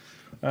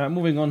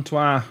 Moving on to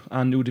our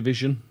new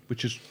division,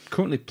 which is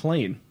currently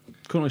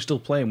still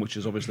playing, which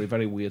is obviously a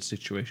very weird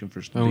situation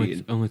for us to be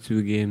in. Only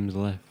 2 games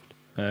left.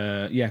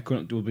 There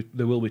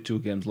will be 2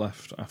 games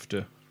left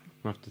after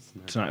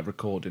tonight of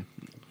recording.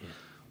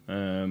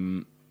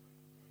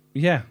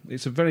 Yeah.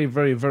 It's a very,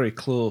 very, very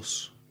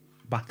close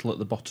battle at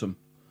the bottom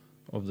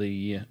of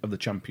the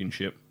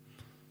championship.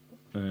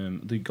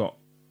 They got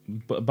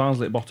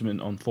Barnsley at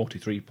bottom on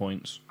 43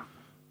 points,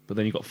 but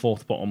then you got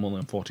 4th bottom only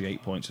on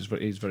 48 points. It's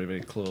very,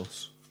 very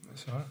close.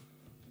 That's all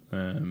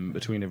right.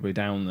 Between everybody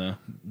down there.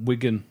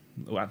 Wigan.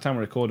 At the time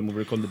we're recording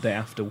the day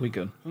after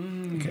Wigan.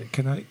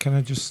 Can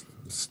I just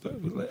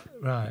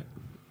right?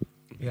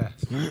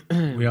 Yes,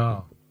 we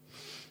are.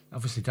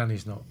 Obviously,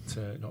 Danny's not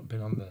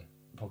been on the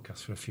podcast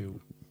for a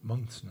few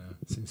months now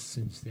since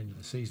the end of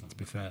the season. To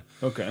be fair,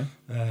 okay.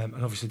 And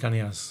obviously,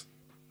 Danny was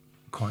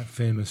quite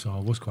famous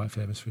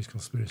for his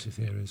conspiracy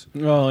theories.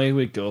 Oh, here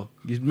we go.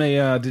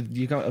 I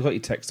got your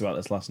text about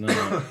this last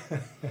night.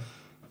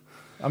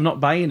 I'm not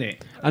buying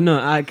it. I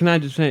know. Can I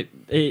just say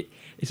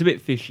it's a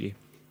bit fishy.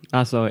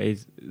 That's all it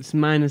is. It's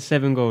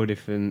 -7 goal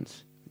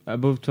difference,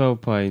 above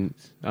 12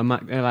 points. I'm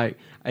like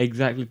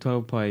exactly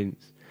 12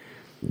 points.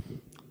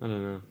 I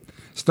don't know.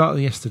 Start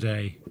of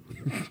yesterday,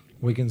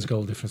 Wigan's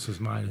goal difference was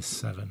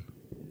 -7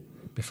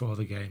 before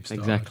the game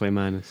started. Exactly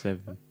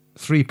 -7.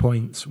 3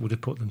 points would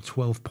have put them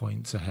 12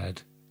 points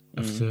ahead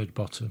of third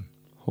bottom.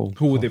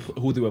 Who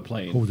they were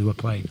playing?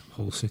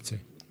 Hull City.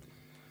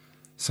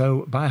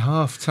 So by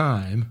half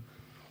time,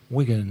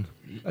 Wigan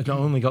had not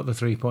only got the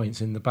 3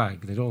 points in the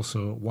bag, they'd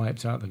also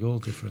wiped out the goal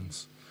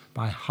difference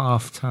by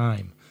half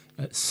time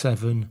at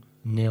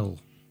 7-0.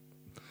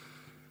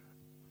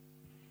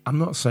 I'm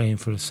not saying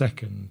for a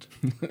second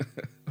that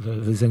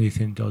there's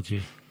anything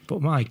dodgy,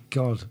 but my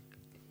God,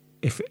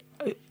 if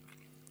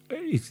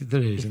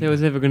there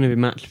was ever going to be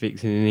match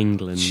fixing in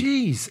England,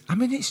 jeez, I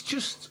mean it's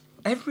just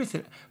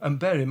everything. And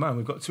bear in mind,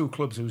 we've got 2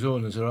 clubs whose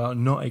owners are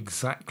not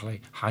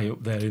exactly high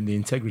up there in the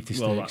integrity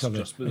stakes.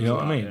 You know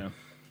what I mean?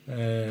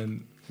 Yeah.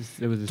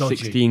 There was a dodgy.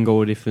 16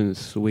 goal difference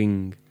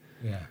swing.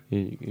 Yeah.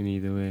 In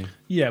either way.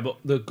 Yeah, but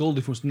the goal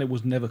difference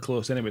was never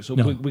close anyway. So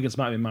Wigan's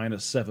might be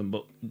 -7,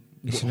 but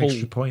it's an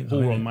extra point.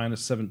 Hull on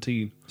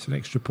 -17. It's an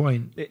extra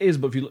point. It is,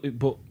 but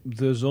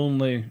there's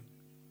only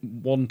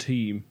one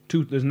team.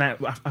 There's now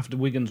after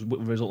Wigan's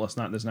result last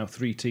night. There's now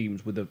 3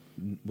 teams with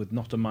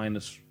not a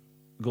minus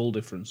goal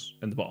difference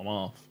in the bottom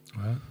half.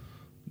 Right.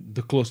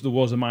 The closer there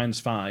was a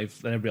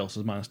 -5, then everybody else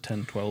is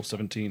 -10, 12,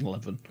 17,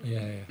 11.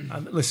 Yeah.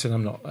 And listen,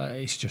 I'm not.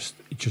 It's just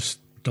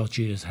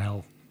dodgy as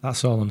hell.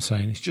 That's all I'm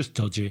saying. It's just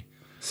dodgy.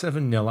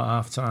 7-0 at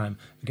half time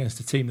against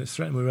a team that's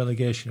threatened with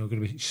relegation who are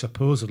going to be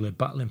supposedly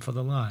battling for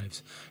their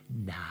lives.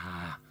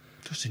 Nah.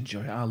 Just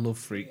enjoy it. I love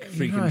freaking if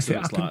things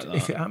like that.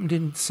 If it happened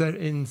in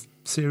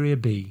Serie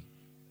B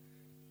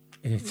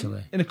in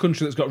Italy, in a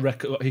country that's got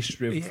a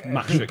history of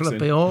match people fixing, would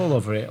be all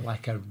over it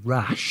like a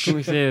rash. Can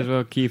we say as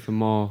well, Kiefer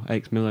Moore,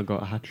 ex-Miller,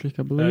 got a hat-trick,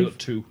 I believe? got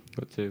 2.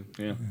 Got 2.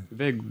 Yeah.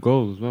 Very good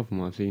goals as well from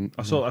what I've seen.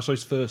 I saw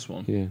his first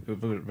one. Yeah. A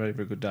very,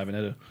 very good diving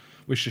header.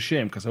 Which is a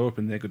shame because I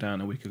hoping they go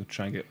down and we could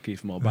try and get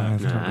Kiefer Moore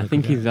back. I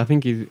think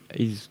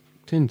he's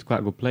turned to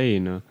quite a good player, you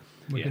know.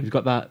 Yeah. He's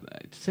got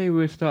that. To say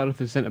we started off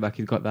as centre back,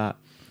 he's got that.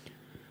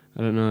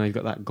 I don't know. He's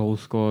got that goal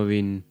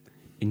scoring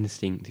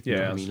instinct. If you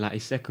know what I mean, like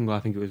his second goal, I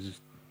think it was his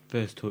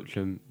first touch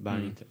and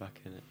banging it back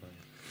in it.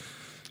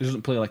 He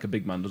doesn't play like a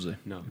bit man, does he?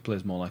 No, he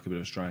plays more like a bit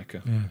of a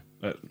striker.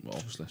 Yeah,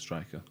 obviously a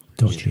striker.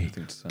 Dodgy.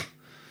 Thing to say.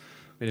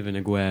 Bit of an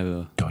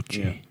Aguero.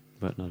 Dodgy, yeah.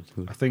 But not as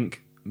good. I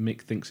think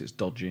Mick thinks it's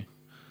dodgy.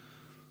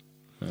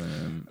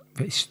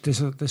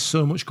 There's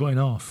so much going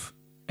off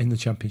in the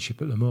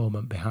Championship at the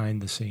moment,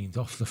 behind the scenes,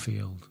 off the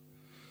field,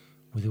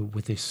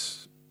 with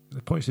this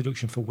the points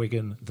deduction for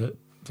Wigan that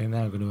they're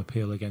now going to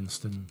appeal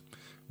against, and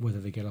whether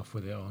they get off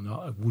with it or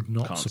not, it would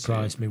not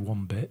surprise me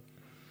one bit.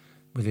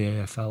 With the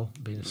AFL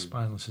being as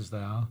spineless as they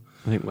are,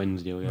 I think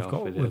Wednesday will get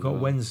off with it. We've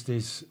got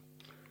Wednesdays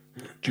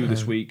due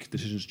this week.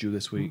 Decisions due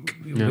this week.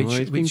 No,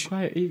 it's been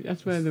quite.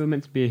 That's where there were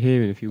meant to be a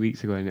hearing a few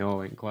weeks ago, and it all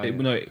went quiet.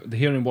 The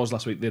hearing was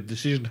last week. The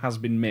decision has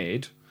been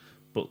made,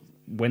 but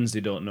Wednesday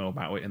don't know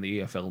about it, and the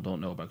EFL don't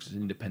know about it because it's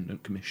an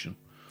independent commission.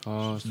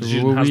 Oh, so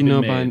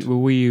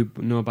will we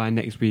know by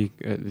next week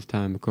at this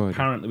time recording?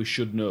 Apparently, we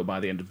should know by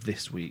the end of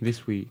this week.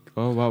 This week?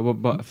 Oh, well,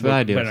 but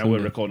Friday. When we're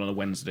recording on a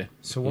Wednesday.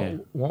 So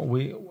what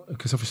we,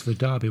 because obviously the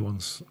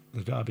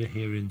Derby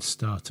hearing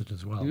started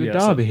as well. The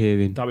Derby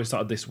hearing. Derby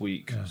started this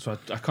week, so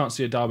I can't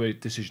see a Derby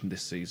decision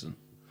this season.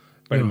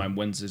 Bear in mind,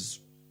 Wednesday's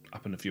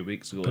happened a few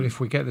weeks ago. But if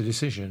we get the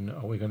decision,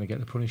 are we going to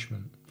get the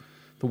punishment?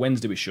 For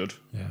Wednesday, we should.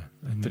 Yeah.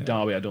 For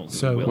Derby, I don't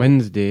think we will.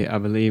 Wednesday, I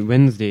believe,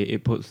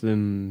 it puts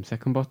them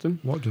second bottom.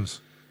 What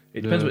does?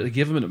 It depends what they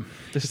give them.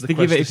 This is the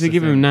question. If they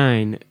give them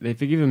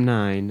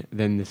 9,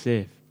 then they're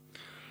safe.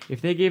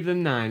 If they give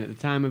them 9 at the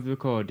time of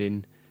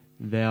recording,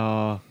 they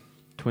are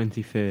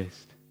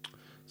 21st.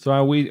 So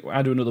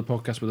I do another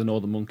podcast with the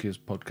Northern Monkeys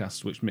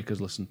podcast, which Mick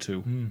has listened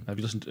to. Have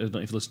you listened? I don't know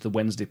if you listened to the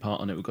Wednesday part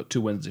on it. We've got 2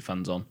 Wednesday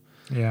fans on.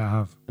 Yeah, I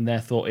have. And their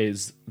thought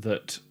is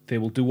that they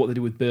will do what they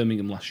did with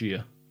Birmingham last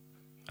year,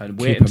 and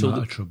wait until out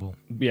of trouble.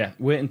 Yeah,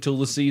 wait until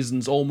the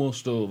season's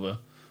almost over,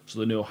 so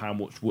they know how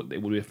much they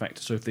will be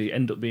affected. So if they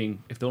end up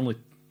if they're only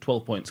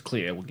 12 points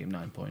clear, we'll give them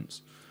 9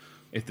 points.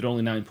 If they're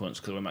only 9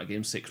 points clear, we might give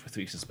them 6 with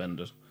 3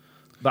 suspended.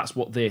 That's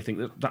what they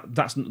think.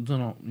 That's they're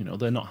not.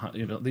 They're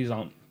not. These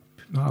aren't.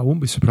 No, I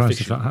won't be surprised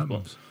if that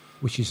happens.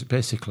 Which is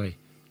basically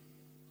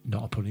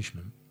not a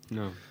punishment.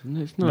 No,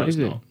 it's not, is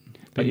it?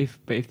 But if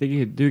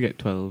they do get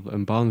 12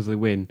 and Barnsley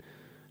win,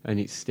 and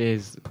it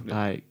stays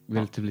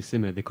relatively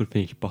similar, they could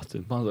finish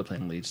bottom. Barnsley are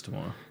playing Leeds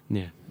tomorrow.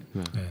 Yeah.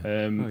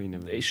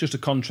 It's just a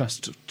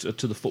contrast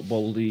to the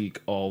Football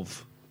League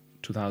of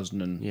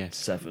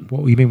 2007.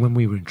 What do you mean when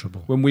we were in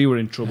trouble? When we were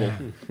in trouble,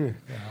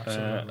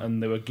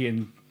 and they were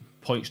getting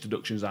points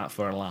deductions out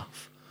for a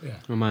laugh. Yeah.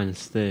 Well,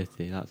 minus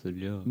 30, that's a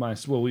joke.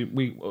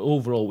 We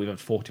overall we've had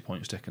 40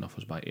 points taken off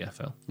us by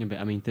EFL. Yeah, but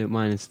I mean,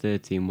 minus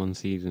 30 in one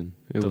season.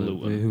 Luton.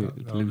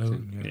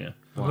 Luton, yeah.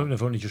 Wow. Luton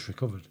have only just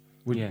recovered.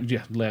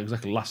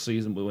 Exactly. Last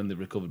season when they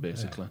recovered,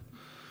 basically.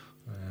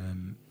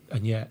 Yeah.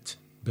 And yet,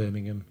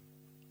 Birmingham,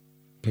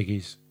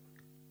 Piggies,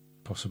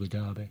 possibly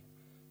Derby,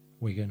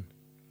 Wigan,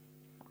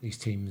 these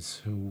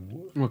teams who...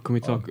 Well, can we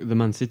talk the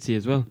Man City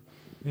as well?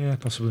 Yeah,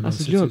 possibly Man That's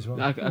City a joke. as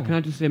well. Can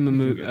I just say,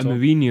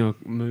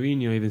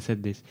 Mourinho even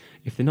said this.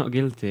 If they're not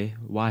guilty,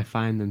 why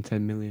fine them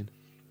 10 million?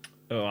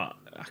 Oh, I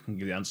can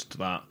give the answer to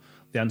that.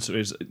 The answer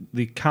is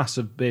the CAS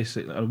have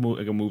basically...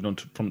 Again, moving on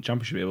from the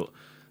Championship here, but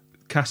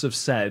CAS have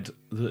said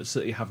that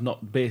City have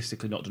not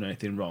done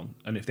anything wrong.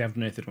 And if they have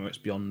done anything wrong, it's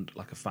beyond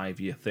like a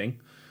 5-year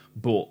thing.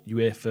 But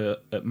UEFA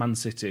at Man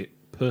City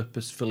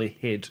purposefully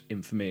hid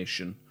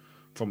information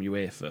from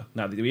UEFA.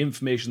 Now, the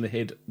information they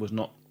hid was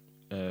not...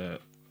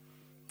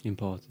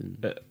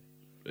 important.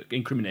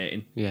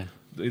 Incriminating. Yeah.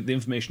 The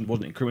information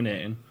wasn't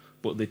incriminating,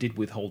 but they did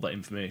withhold that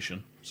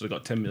information. So they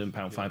got £10 million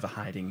fine for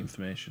hiding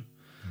information.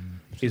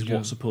 Is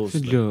what's supposed to...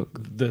 It's a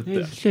joke.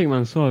 It's a shake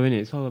man saw, isn't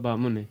it? It's all about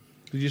money.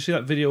 Did you see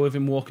that video of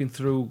him walking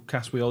through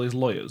CAS with all his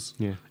lawyers?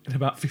 Yeah. And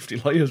about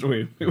 50 lawyers with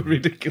him. It was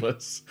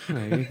ridiculous.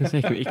 Yeah,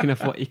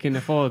 he can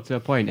afford to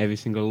appoint every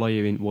single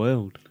lawyer in the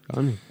world,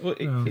 can't he? Well,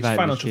 it's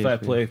financial fair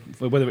play,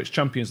 whether it's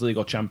Champions League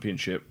or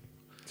Championship.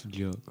 It's a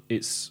joke.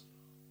 It's...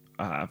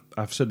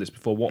 I've said this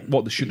before.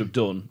 What they should have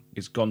done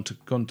is gone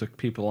to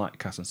people like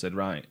CAS and said,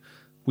 right,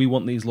 we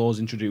want these laws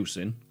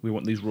introducing, we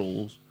want these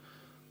rules.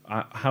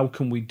 How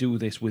can we do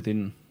this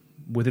within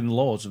the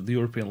laws of the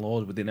European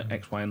laws, within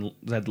X, Y, and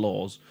Z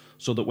laws,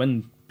 so that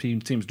when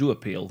teams do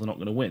appeal, they're not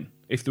going to win?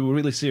 If they were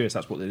really serious,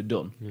 that's what they'd have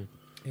done.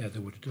 Yeah, they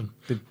would have done.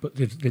 But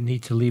they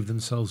need to leave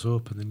themselves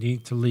open. They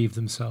need to leave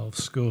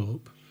themselves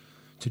scope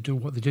to do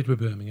what they did with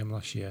Birmingham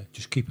last year.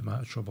 Just keep them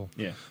out of trouble.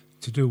 Yeah.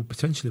 To do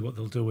potentially what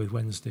they'll do with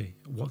Wednesday,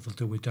 what they'll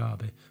do with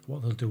Derby,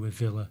 what they'll do with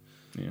Villa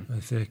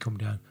if they come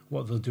down,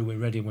 what they'll do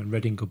with Reading when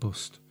Reading go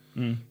bust.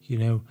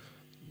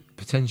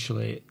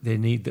 Potentially they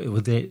need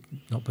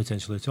not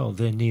potentially at all.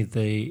 They need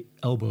the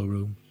elbow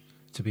room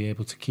to be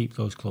able to keep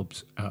those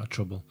clubs out of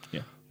trouble.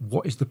 Yeah.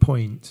 What is the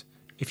point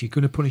if you're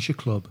going to punish a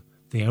club?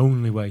 The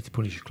only way to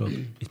punish a club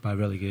is by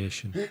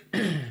relegation.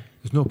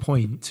 There's no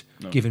point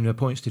giving them a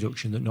points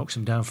deduction that knocks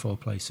them down 4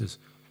 places.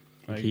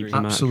 I agree.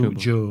 Absolute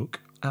joke.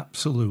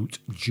 Absolute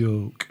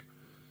joke.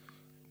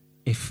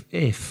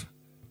 If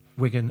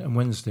Wigan and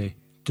Wednesday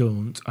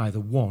don't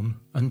either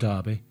and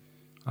Derby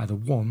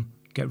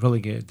get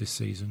relegated this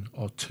season,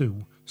 or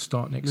 2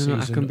 start next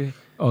season,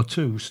 or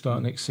 2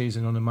 start next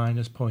season on a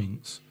minus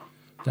points,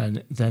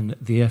 then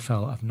the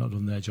EFL have not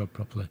done their job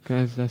properly. Can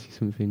I just ask you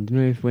something? Do you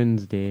know if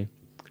Wednesday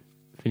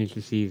finish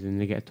the season,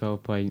 they get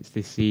 12 points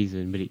this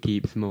season, but it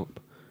keeps them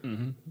up?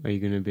 Mm-hmm. Are you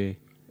going to be?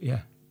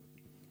 Yeah.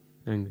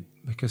 Angry.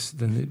 because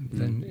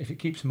then if it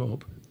keeps them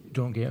up,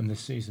 don't get them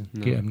this season.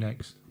 No. Get them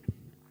next.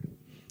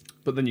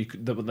 But then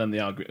the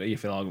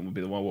argument would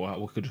be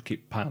we could just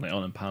keep piling it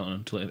on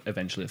until it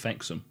eventually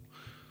affects them.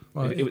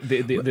 Well,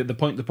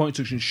 The point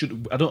section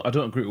should. I don't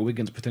agree with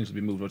Wigan's potentially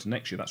be moved on to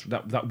next year.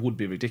 That would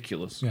be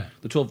ridiculous. Yeah.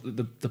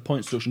 The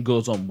point deduction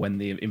goes on when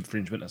the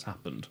infringement has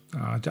happened.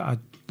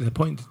 The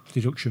point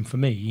deduction for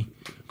me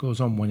goes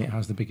on when it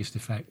has the biggest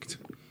effect,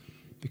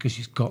 because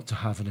it's got to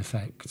have an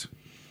effect.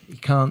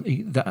 It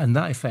can't,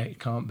 that effect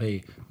can't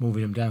be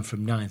moving them down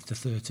from 9th to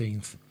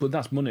 13th. But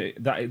that's money.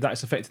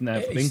 That's affecting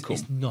their income.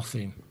 It's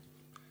nothing.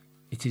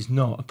 It is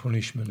not a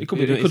punishment. It could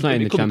It's not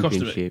in the cost them.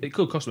 Championship. It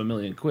could cost them £1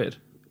 million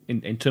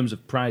in terms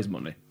of prize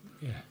money.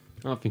 Yeah.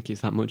 I don't think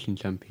it's that much in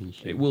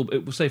Championship. It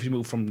will say if you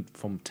move from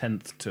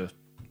 10th to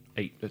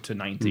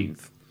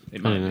 19th.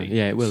 It might be.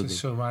 Yeah, it will be.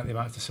 So right, they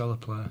might have to sell a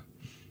player.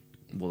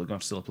 Well, they're going to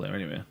have to sell a player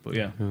anyway. But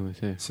yeah. Oh, I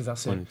see. So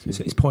that's One it. or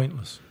two. It's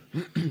pointless.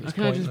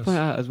 Can I just point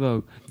out as well?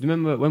 Do you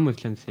remember when was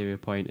Chansiri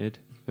appointed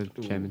as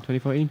chairman?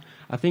 2014.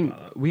 I think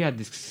we had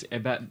this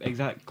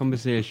exact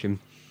conversation.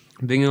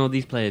 Bringing all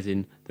these players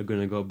in, they're going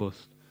to go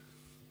bust.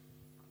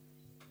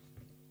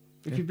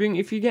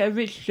 If you get a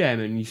rich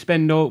chairman, you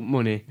spend all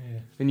money,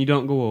 and you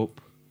don't go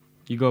up,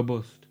 you go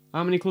bust.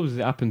 How many clubs has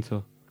it happened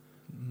to?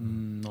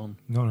 None.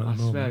 None at the I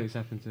moment. swear it's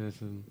happened to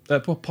some.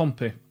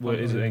 Pompey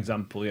is an yeah.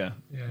 example, yeah.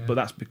 But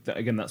that's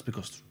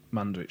because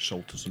Mandaric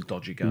sold to some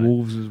dodgy guy.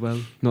 Wolves as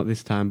well. Not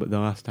this time, but the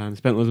last time.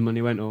 Spent loads of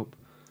money, went up.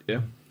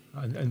 Yeah.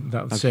 And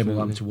that same will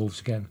happen to Wolves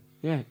again.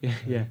 Yeah.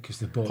 Because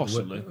they've bought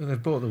Possibly.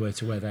 they've bought the way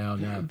to where they are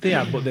now. They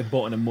have, but they've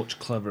bought in a much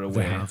cleverer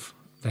way.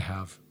 They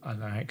have,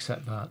 and I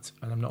accept that.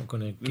 And I'm not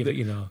going to give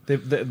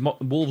it.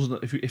 Wolves.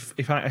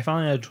 If I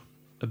had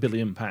 £1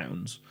 billion,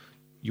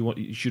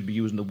 you should be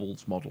using the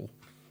Wolves model.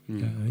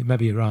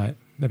 Maybe you're right.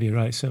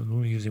 So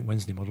we'll use it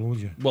Wednesday model, would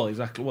you? Well,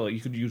 exactly. Well, you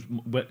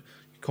could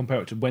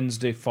compare it to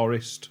Wednesday,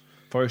 Forest.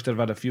 Forest have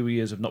had a few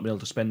years of not being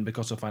able to spend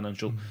because of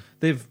financial.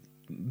 They've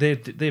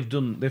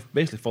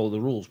basically followed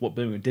the rules. What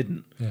Birmingham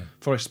didn't. Yeah.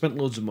 Forest spent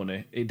loads of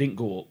money. It didn't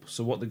go up.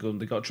 So what they've done,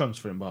 they got a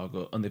transfer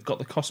embargo and they've got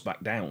the cost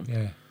back down.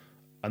 Yeah.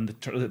 And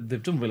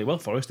they've done really well.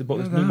 Forest. They brought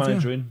this they new have,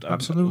 manager in.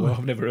 Absolutely.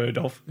 I've never heard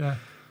of. Yeah.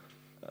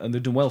 And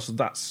they've done well. So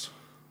that's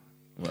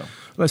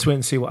Let's wait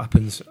and see what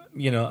happens.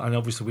 And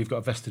obviously we've got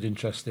a vested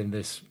interest in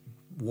this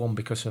one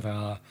because of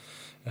our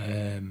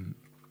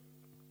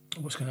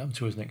what's going to happen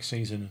to us next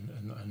season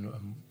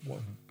and what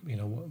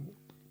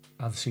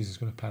how the season's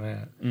going to pan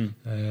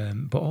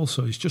out. But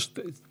also, it's just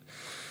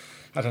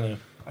I don't know.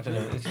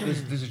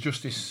 There's a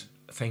justice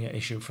thing at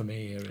issue for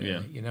me here.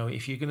 Yeah.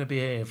 If you're going to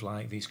behave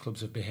like these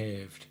clubs have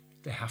behaved,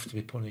 they have to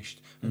be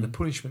punished, and the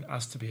punishment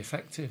has to be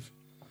effective.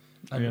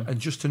 And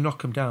just to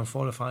knock them down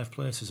 4 or 5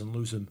 places and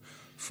lose them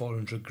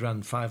 400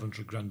 grand,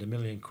 500 grand, £1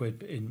 million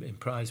in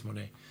prize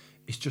money,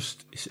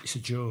 it's a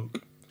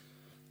joke.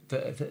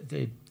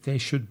 They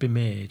should be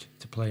made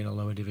to play in a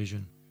lower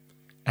division.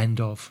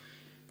 End of.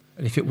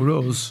 And if it were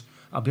us,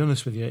 I'll be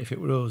honest with you, if it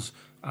were us,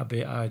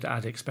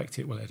 I'd expect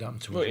it. Well, it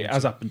happened to us. Well, it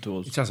has happened to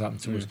us. It has happened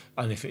to us.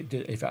 And if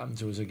it happened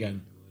to us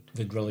again,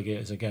 they'd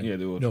relegate us again. Yeah,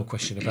 they would. No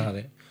question about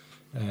it.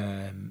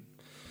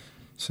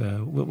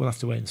 So we'll have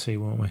to wait and see,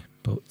 won't we?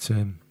 But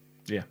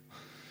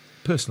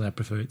personally, I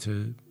prefer it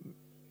to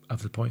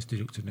have the points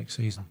deducted next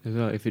season. As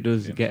well, if it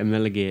does get them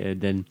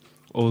relegated, then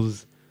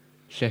us,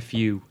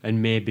 Sheffield,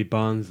 and maybe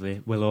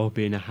Barnsley will all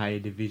be in a higher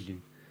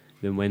division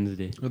than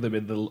Wednesday. Well, they'd be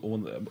the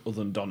one other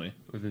than Donny.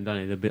 Other than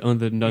Donny,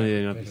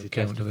 then obviously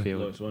count,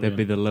 Chesterfield. one, They'd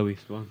be the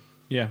lowest one.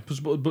 Yeah,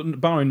 but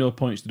barring no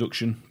points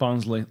deduction,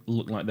 Barnsley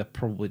look like they're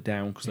probably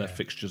down because their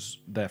fixtures,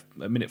 they're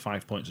a minute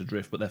 5 points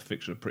adrift, but their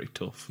fixtures are pretty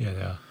tough. Yeah,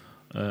 they are.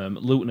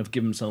 Luton have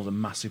given themselves a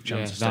massive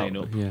chance of staying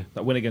up. Yeah.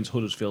 That win against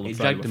Huddersfield on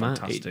Friday was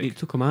fantastic. It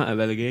took them out of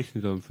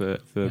relegation zone for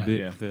a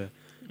bit. Yeah.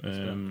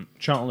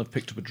 Charlton have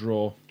picked up a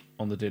draw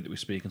on the day that we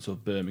speak, and so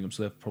have Birmingham,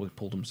 so they've probably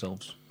pulled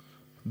themselves.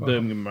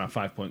 Birmingham are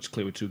 5 points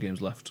clear with 2 games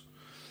left.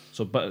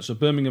 So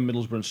Birmingham,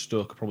 Middlesbrough and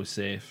Stoke are probably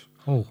safe.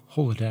 Hull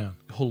are down.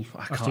 Hull,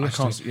 I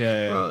can't.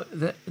 Yeah. Well,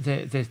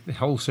 the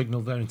Hull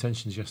signalled their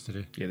intentions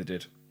yesterday. Yeah, they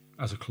did.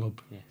 As a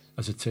club, Yes.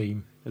 as a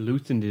team.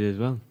 Luton did as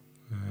well.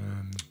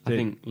 I They-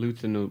 think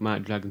Luton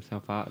might drag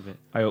himself out of it.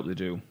 I hope they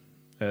do.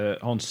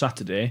 On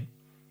Saturday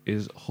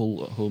is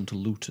Hull at home to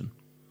Luton,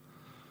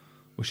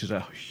 which is a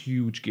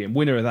huge game.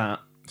 Winner of that,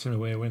 It's an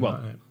away win, well,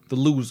 isn't it? the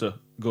loser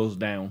goes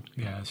down.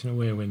 Yeah, it's an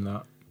away win,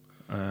 that.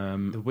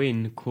 The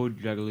win could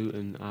drag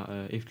Luton out.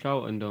 If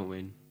Charlton don't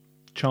win,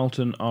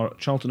 Charlton,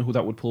 who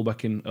that would pull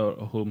back in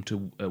home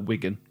to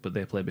Wigan, but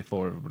they play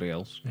before everybody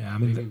else. Yeah, I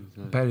mean,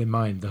 bear in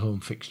mind the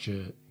home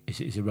fixture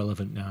is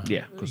irrelevant now.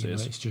 Yeah, of course it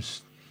is. It's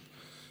just...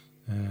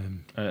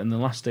 And the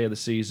last day of the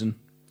season.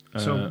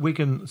 So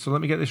Wigan. So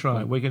let me get this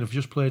right. Wigan have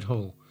just played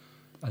Hull,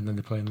 and then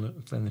they're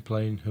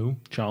playing who?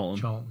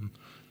 Charlton.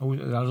 I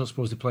don't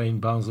suppose they're playing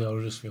Barnsley or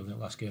Huddersfield in the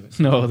last game.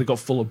 No, they got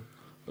Fulham.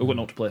 Who got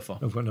not to play for.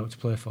 I've got no to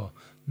play for.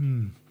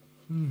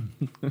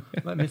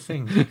 Let me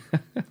think.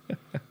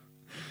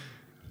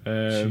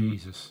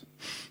 Jesus.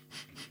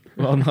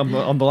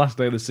 on the last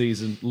day of the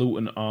season,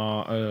 Luton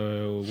are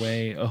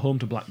home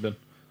to Blackburn,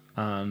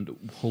 and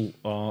Hull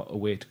are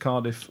away to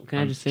Cardiff. Can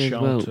I and just say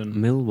Charlton, as well,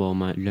 Millwall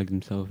might drag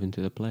themselves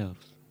into the playoffs.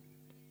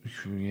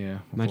 Yeah,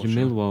 Imagine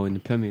unfortunately. Millwall in the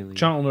Premier League.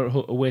 Charlton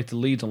are away to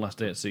Leeds on last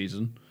day of the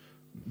season,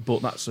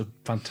 but that's a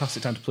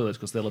fantastic time to play this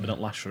because they'll have been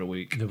at Lash for a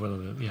week. They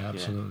will, yeah,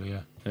 absolutely,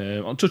 yeah.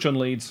 On touch on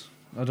Leeds,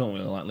 I don't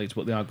really like Leeds,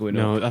 but they are going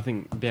up. No, I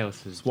think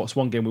Bielsa's... What's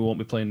one game we won't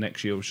be playing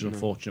next year, which is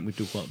unfortunate. We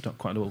do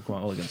quite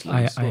well against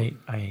Leeds. I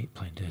hate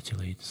playing dirty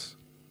Leeds.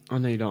 I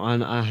know you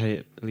don't. I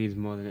hate Leeds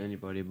more than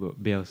anybody,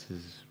 but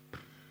Bielsa's...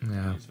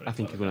 No. I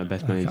think he's one of the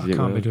best I managers.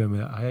 can't be doing with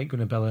that. I ain't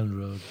going to Bell End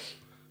Road.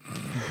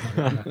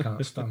 I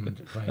can't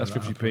stand playing That's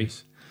that 50p.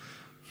 place.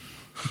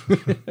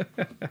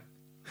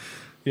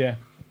 Yeah.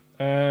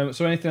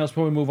 So anything else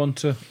before we move on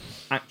to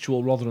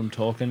actual Rotherham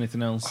talk?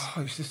 Anything else?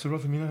 Oh, it's just a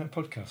Rotherham United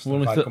podcast. We're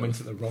only Have I come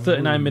into the wrong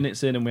 39 room?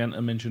 minutes in and we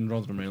haven't mentioned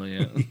Rotherham really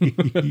yet.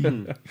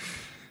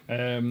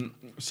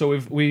 So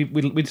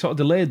we sort of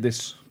delayed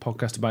this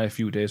podcast by a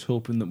few days,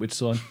 hoping that we'd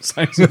sign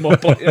some more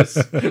players,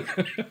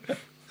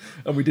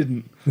 and we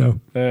didn't. No.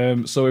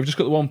 So we've just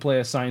got the one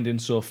player signed in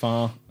so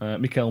far,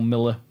 Mikael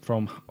Miller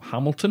from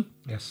Hamilton,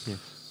 Yes.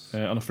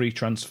 on a free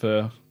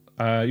transfer.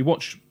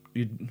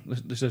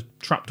 There's a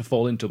trap to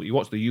fall into, but you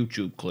watch the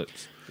YouTube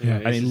clips,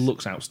 Yeah, and he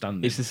looks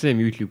outstanding. It's the same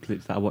YouTube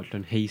clips that I watched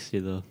on Hasty,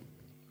 though,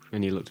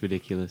 and he looks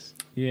ridiculous.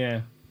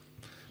 Yeah.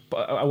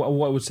 But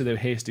what I would say the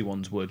hasty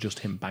ones were just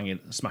him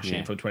smashing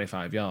it from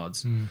 25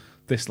 yards.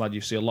 This lad,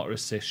 you see a lot of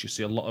assists, you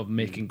see a lot of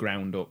making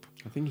ground up.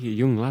 I think he's a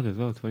young lad as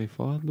well,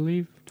 24, I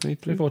believe,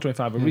 23. 24,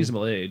 25, a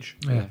reasonable age.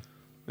 Yeah.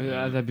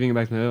 As I bring it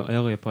back to my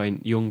earlier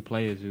point, young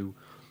players who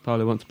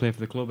probably want to play for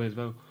the club as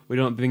well. We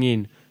don't bring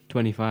in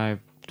 25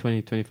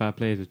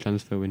 players with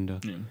transfer window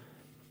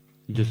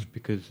just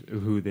because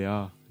of who they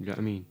are. You know what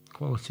I mean?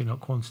 Quality,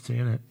 not quantity,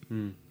 innit?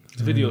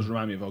 The videos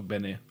remind me of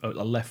Ogbene, a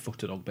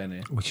left-footed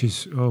Ogbene. Which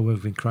is,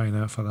 we've been crying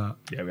out for that.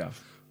 Yeah, we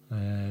have.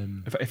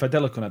 Um, If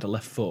Adelicon had a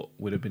left foot,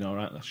 we'd have been all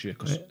right last year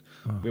because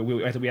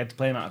we had to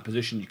play him out of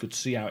position. You could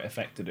see how it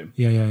affected him.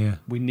 yeah.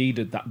 We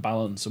needed that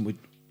balance,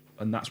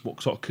 and that's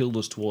what sort of killed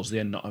us towards the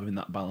end, not having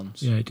that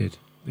balance. Yeah, it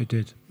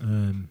did.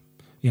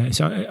 Yeah,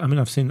 so I mean,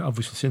 I've seen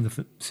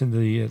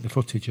the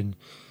footage, and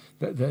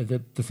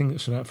the thing that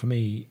stood out for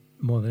me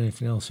more than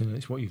anything else, and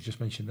it's what you've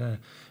just mentioned there.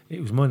 It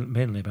was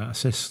mainly about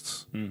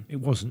assists. It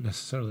wasn't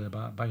necessarily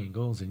about banging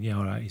goals in. Yeah,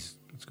 all right, he's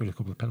got a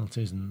couple of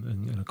penalties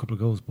and a couple of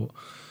goals, but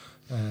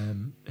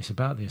it's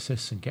about the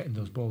assists and getting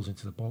those balls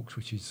into the box,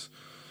 which is,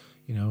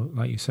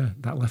 like you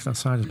said, that left hand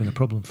side has been a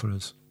problem for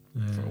us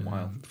For a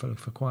while.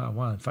 for quite a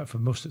while. In fact, for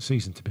most of the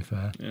season, to be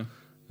fair. Yeah.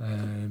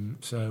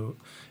 So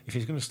if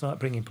he's going to start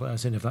bringing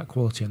players in of that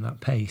quality and that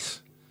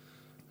pace,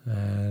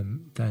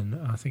 then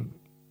I think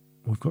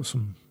we've got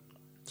something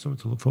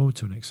to look forward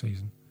to next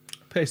season.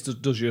 Pace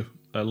does you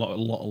a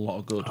lot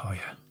of good. Oh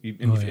yeah.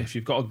 If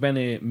you've got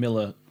Ogbene,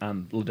 Miller,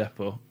 and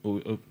Ladepo,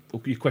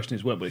 your question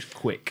is well, but it's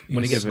quick.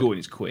 When he gets going,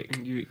 it's quick.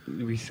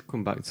 We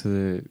come back to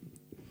the...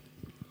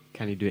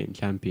 Can he do it in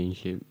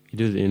Championship? He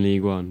does it in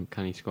League One.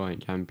 Can he score in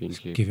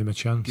Championship? Give him a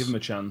chance. Give him a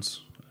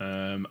chance.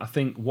 I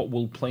think what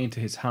will play into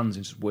his hands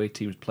is the way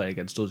teams play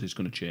against us is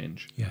going to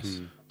change. Yes.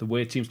 The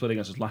way teams played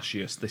against us last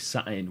year, they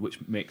sat in, which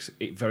makes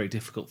it very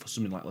difficult for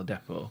something like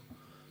Ladepo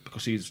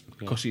because he's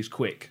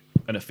quick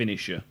and a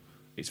finisher.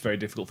 It's very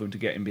difficult for him to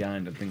get in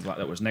behind and things like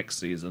that. Whereas next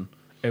season,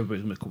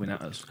 everybody's going to be coming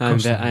at us.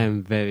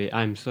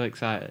 I'm so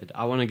excited.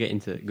 I want to get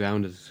into the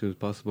ground as soon as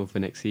possible for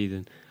next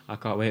season. I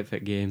can't wait for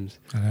games.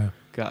 I know.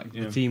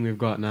 The team we've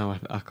got now,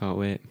 I can't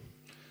wait.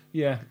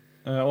 Yeah.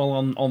 Well,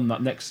 on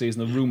that next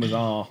season, the rumours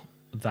are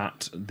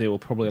that they will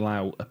probably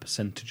allow a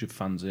percentage of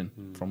fans in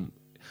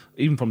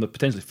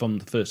potentially from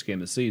the first game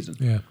of the season.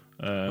 Yeah.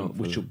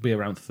 Which will be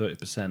around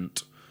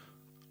 30%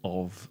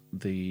 of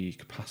the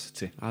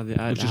capacity,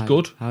 which is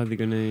good. How are they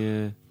going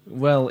to...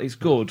 Well, it's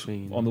good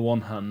on the one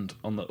hand.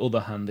 On the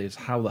other hand is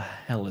how the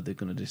hell are they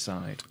going to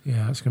decide?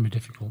 Yeah, it's going to be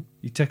difficult.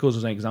 You take us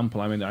as an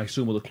example. I mean, I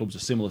assume other clubs are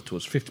similar to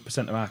us.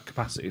 50% of our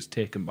capacity is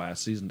taken by our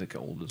season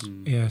ticket holders.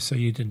 Yeah, so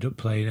you'd end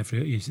up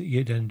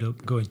you'd end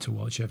up going to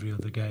watch every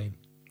other game.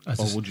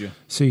 Or would you?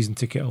 Season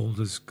ticket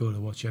holders go to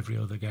watch every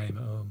other game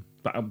at home.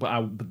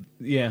 But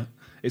yeah,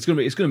 it's going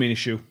to be an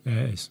issue. Yeah,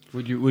 it is.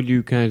 Would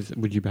you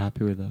be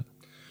happy with that?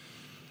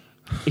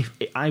 If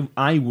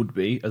I would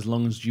be, as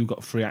long as you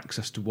got free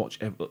access to watch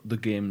the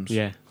games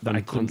that I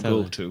couldn't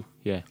go to,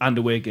 and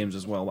away games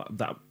as well.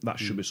 That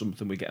should be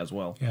something we get as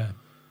well. Yeah,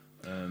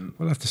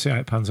 we'll have to see how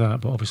it pans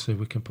out, but obviously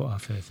we can put our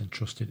faith and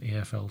trust in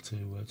EFL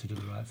to do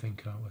the right thing,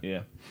 can't we?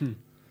 Yeah,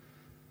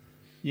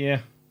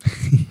 yeah.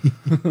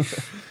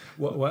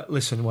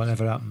 Listen,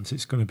 whatever happens,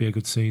 it's going to be a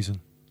good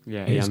season.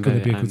 Yeah, it's going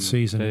to be a good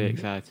season. Very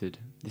excited.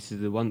 This is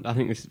the one. I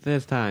think this is the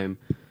first time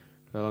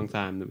for a long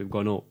time that we've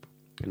gone up,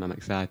 and I'm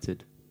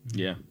excited.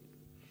 Yeah,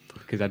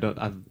 because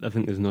I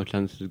think there's no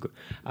chance to go.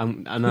 I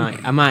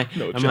might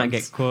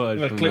get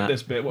quoted. From clip that.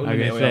 this bit.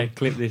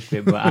 Clip this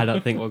bit, but I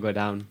don't think we'll go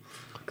down.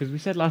 Because we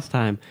said last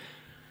time,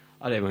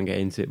 I don't even get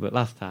into it, but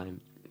last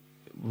time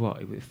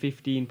what,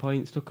 15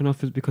 points taken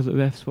off us because of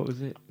refs, what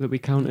was it, that we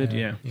counted?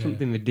 Yeah.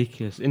 Something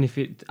ridiculous. And if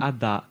it had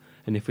that,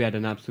 and if we had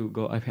an actual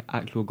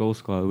goal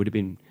scorer, it would have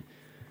been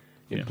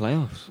in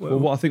playoffs. Well,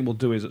 what I think we'll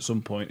do is at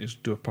some point is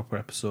do a proper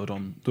episode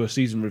do a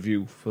season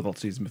review for the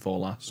season before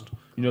last.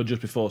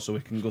 Just before, so we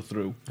can go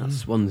through. That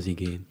Swansea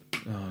game.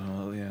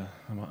 Oh, yeah.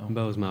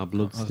 Bows my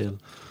blood still.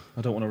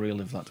 I don't want to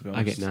relive that, to be honest.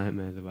 I get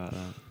nightmares about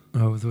that.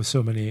 Oh, there were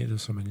so many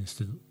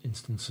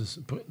instances,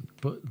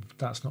 but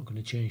that's not going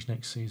to change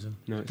next season.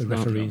 No, it's the not,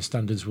 refereeing no.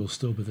 standards will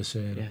still be the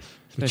same. Yes,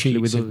 The especially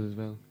with cheats us as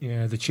well.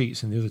 Yeah, the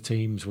cheats in the other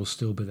teams will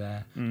still be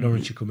there.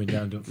 Norwich are coming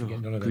down. Don't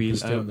forget, none of them can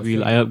stay on the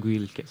field. I hope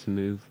Grealish gets a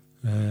move.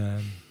 Yeah,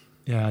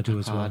 I do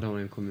as well. I don't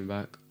want him coming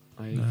back.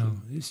 No,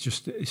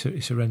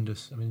 it's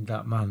horrendous. I mean,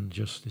 that man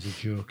just is a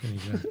joke and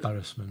he's an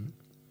embarrassment.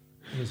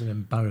 He is an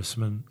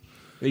embarrassment.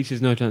 At least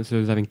there's no chance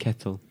of us having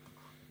Kettle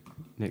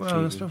next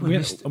season. We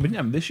didn't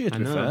have him this year, to I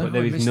be know, fair. but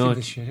there We is missed him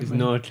this year, there's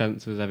didn't we? no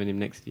chance of us having him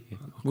next year.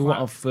 We won't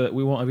have either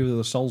of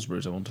the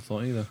Salisburys, I wouldn't have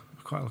thought, either.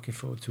 I'm quite looking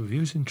forward to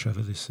using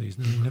Trevor this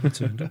season. He never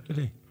turned up, did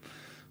he?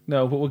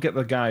 No, but we'll get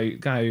the guy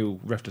who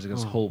refed us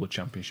against Hull with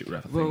Championship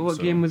ref, I think. What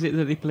game was it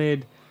that they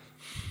played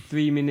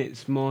 3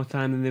 minutes more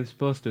time than they were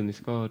supposed to and they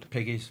scored?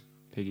 Piggies.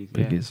 Piggies.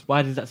 Piggies. Yeah.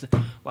 Why does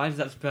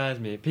that surprise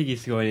me?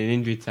 Piggies scoring in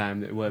injury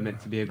time that weren't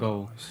meant to be a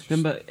goal.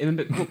 Remember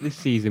Cup this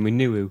season, we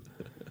knew who.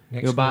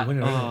 Next You're back. goal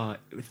winner,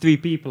 3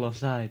 people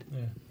offside.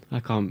 Yeah. I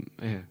can't.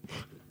 Yeah.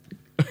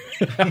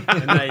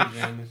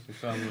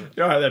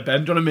 You're right there,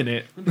 Ben. Do you want a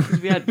minute?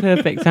 Because we had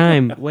perfect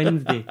time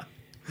Wednesday.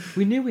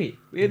 We knew it.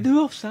 They were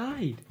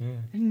offside. Yeah.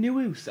 I knew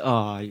it.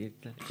 I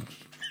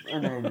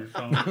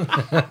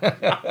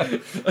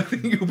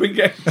think you've been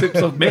getting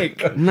tips off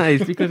Mick. No,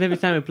 it's because every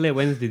time we play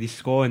Wednesday, they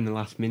score in the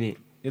last minute.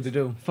 Yeah, they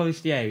do.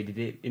 Forestieri did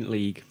it in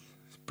league.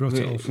 Brought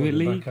it all forward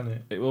Really? back,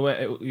 hasn't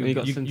it? You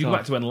got go sent back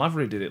off. to when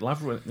Lavery did it.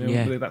 Lavery,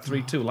 Yeah. that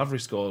 3-2. Lavery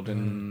scored,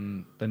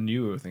 and then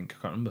you, I think.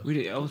 I can't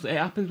remember. It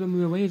happens when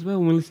we're away as well,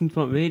 when we listen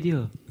to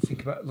radio.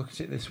 Look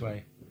at it this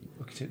way.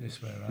 Look at it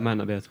this way, right? Might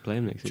not be able to play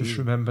him next Just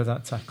season. remember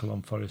that tackle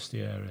on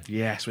Forestieri.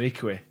 Yes,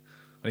 Ikwe.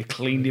 They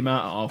cleaned him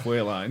out at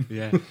halfway line.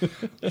 Yeah.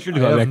 Should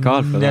have got a red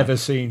card for never that.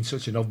 seen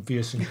such an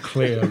obvious and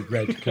clear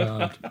red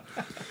card.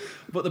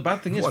 But the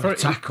bad thing is, What a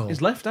tackle.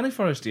 he's left, hasn't he,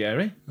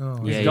 Forestieri?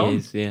 Oh, Yeah, he's gone. he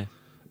is, yeah.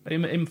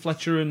 Him,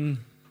 Fletcher, and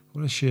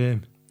what a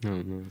shame.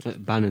 No.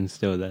 Bannon's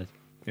still there.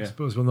 Yeah. I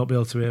suppose we'll not be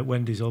able to hear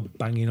Wendy's all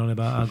banging on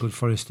about how good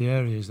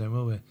Forestieri is then,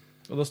 will we?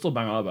 well, they'll still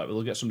bang on about it, but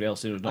they'll get somebody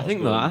else in who's not. I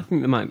think as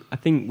good. they might. I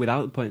think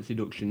without the points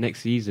deduction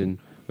next season,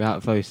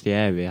 without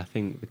Forestieri, I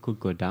think they could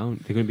go down.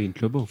 They're going to be in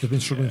trouble. They've been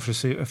struggling for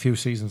a few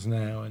seasons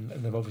now, and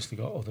they've obviously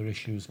got other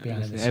issues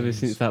behind the scenes. Ever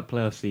since that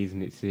playoff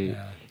season,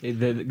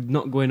 they're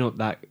not going up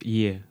that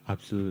year.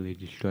 Absolutely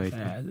destroyed.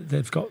 Yeah,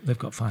 they've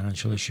got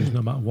financial issues,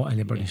 no matter what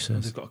anybody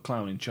says. They've got a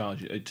clown in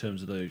charge in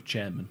terms of the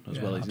chairman as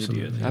Yeah, well. He's an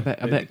absolutely. idiot.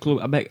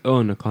 I bet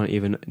owner can't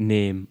even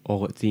name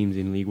all the teams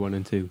in League 1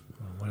 and 2.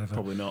 Whatever.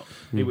 Probably not.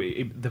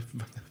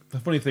 The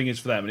funny thing is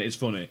for them, and it's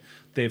funny,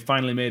 they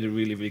finally made a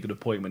really, really good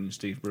appointment in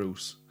Steve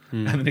Bruce,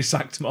 and then they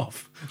sacked him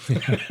off.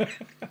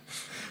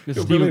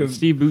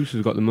 Steve Bruce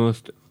has got the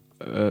most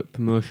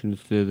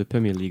promotions to the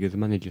Premier League as a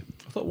manager.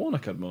 I thought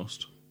Warnock had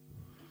most.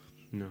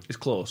 No. It's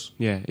close.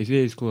 Yeah, it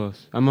is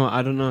close.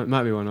 I don't know, it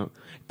might be one up.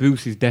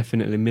 Bruce is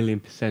definitely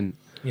 1,000,000%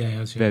 Yeah, he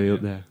has, very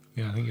up there.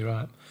 Yeah, I think you're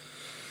right.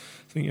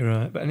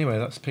 But anyway,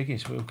 that's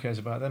Piggies. Who cares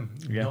about them?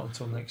 Yeah. Not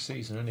until next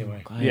season,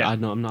 anyway. Yeah. I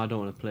don't want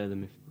to play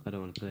them. I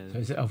don't want to play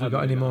them. Have we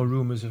got any more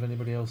rumours of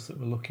anybody else that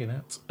we're looking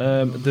at?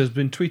 There's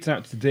been tweeted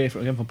out today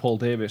from Paul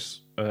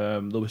Davis.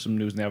 There'll be some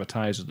news in the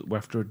Advertiser that we're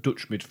after a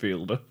Dutch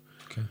midfielder.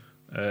 Okay.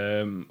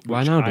 Why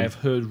Which now, I then? have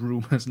heard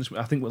rumours.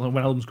 I think when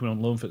Album's coming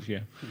on loan for this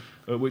year,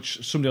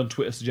 which somebody on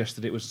Twitter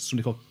suggested it was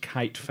somebody called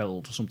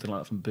Kitefeld or something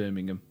like that from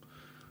Birmingham.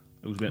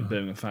 Who's been at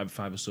Birmingham for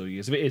five or so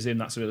years. If it is him,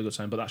 that's a really good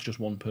sign. But that's just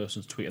one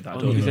person's tweeted that. I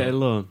don't Is know. it a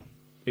loan?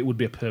 It would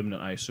be a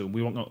permanent, I assume.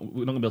 We're not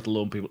going to be able to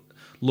loan people.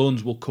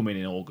 Loans will come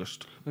in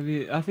August.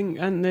 I think,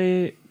 hasn't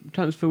the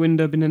transfer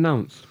window been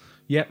announced?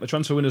 Yeah, the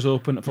transfer window's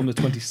open from the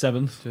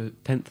 27th. So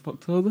 10th of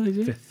October, is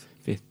it? 5th.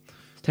 5th.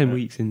 It's 10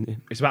 weeks in there.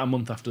 It's about a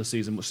month after the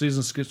season. But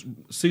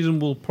season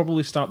will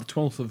probably start the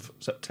 12th of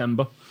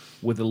September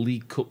with the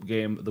League Cup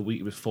game the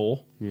week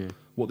before. Yeah.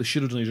 What they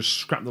should have done is just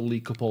scrap the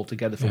League Cup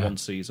altogether for Yeah. one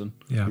season.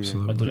 Yeah,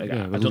 absolutely.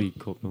 Yeah, I the don't- League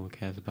Cup, no one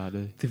cares about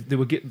it. The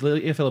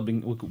EFL have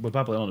been, we're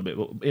babbling on a bit,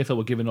 but EFL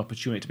were given an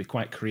opportunity to be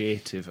quite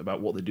creative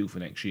about what they do for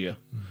next year,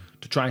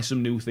 to try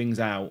some new things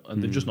out,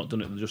 and they've just not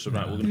done it. They're just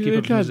right. We're going to keep They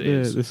it tried as it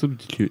is. the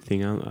substitute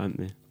thing out, haven't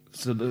they?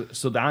 So the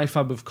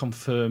IFAB have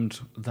confirmed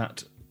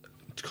that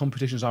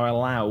competitions are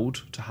allowed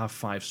to have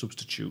 5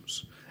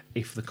 substitutes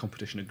if the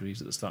competition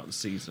agrees at the start of the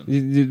season.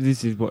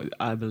 This is what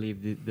I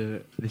believe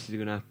this is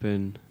going to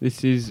happen.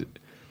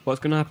 What's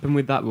going to happen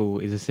with that rule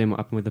is the same what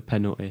happened with the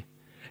penalty.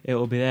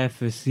 It'll be there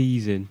for a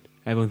season.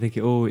 Everyone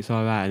thinking, oh, it's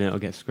all right, and it'll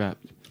get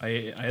scrapped.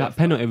 That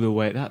penalty rule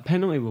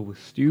was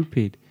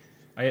stupid.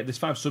 This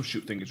 5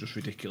 substitute thing is just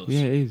ridiculous.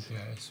 Yeah, it is. Yeah,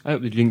 it's- I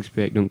hope the jinx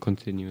break don't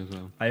continue as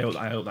well. I hope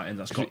that ends.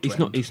 That's got It's to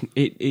not.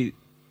 end.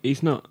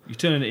 It's not. You're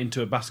turning it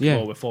into a basketball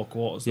Yeah. with 4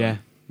 quarters. Yeah, then.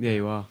 yeah,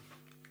 you are.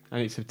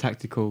 And it's a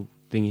tactical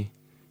thingy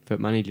for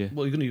manager.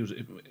 Well, you're going to use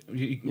it.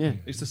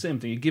 It's the same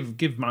thing. You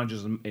give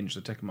managers an inch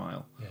to take a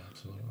mile. Yeah,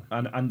 absolutely.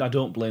 And I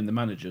don't blame the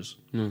managers.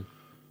 No,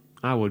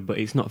 I would, but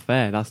it's not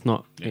fair. That's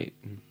not it.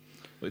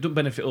 It doesn't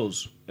benefit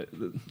us.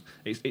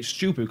 It's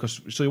stupid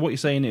because so what you're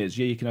saying is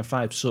you can have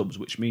 5 subs,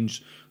 which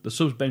means the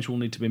subs bench will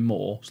need to be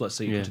more. So let's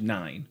say you go to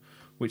 9,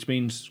 which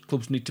means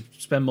clubs need to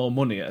spend more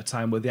money at a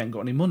time where they ain't got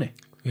any money.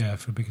 Yeah,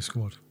 for a bigger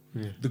squad.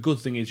 Yeah. The good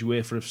thing is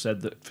UEFA have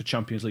said that for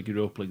Champions League,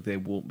 Europa League, they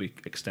won't be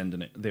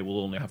extending it. They will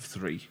only have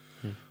 3.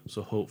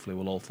 So hopefully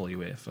we'll all follow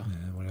UEFA.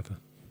 Yeah, whatever.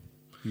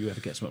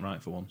 UEFA get something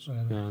right for once. Yeah,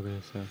 I'm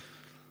gonna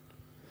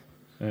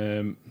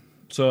say.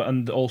 So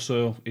and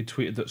also he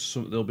tweeted that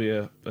there'll be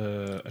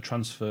a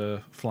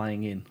transfer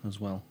flying in as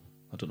well.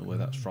 I don't know where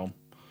that's from.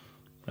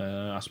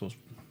 I suppose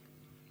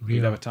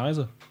Real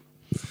advertiser.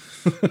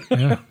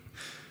 Yeah.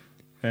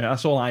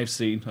 That's all I've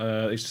seen.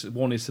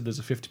 One is said there's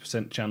a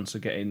 50% chance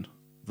of getting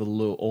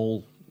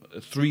all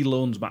 3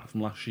 loans back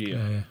from last year.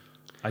 Yeah.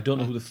 I don't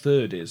know who the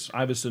third is.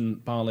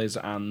 Iverson, Barles,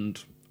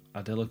 and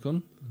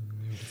Adelakun.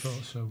 You'd have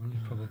thought so, wouldn't you,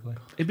 probably?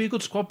 It'd be a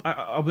good squad.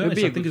 I'll be honest.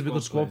 I think it'd be a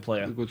good squad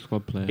player. A good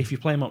squad player. If you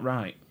play him up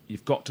right,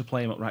 you've got to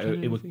play him up right.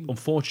 It was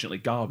unfortunately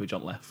garbage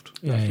on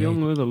left. That's the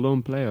only other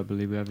lone player I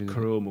believe we have in there.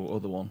 Karoma,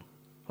 other one.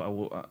 But I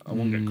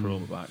won't get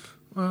Karoma back.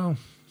 Well,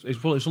 He's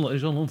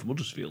on loan from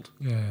Huddersfield.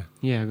 yeah.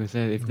 Yeah, I'm gonna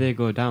say if they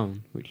go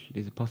down, which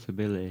is a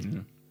possibility,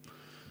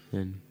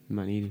 then you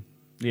might need him.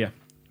 Yeah.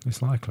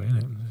 It's likely,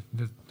 isn't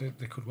it?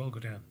 They could well go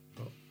down,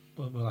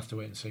 but we'll have to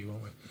wait and see,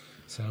 won't we?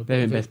 So They're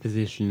in best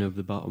position of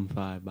the bottom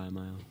 5 by a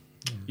mile.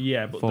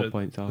 Yeah, but 4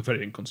 points they're off.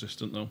 very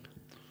inconsistent though.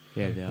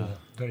 Yeah, they are.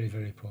 Very,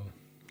 very poor.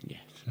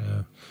 Yes.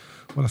 So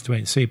we'll have to wait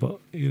and see,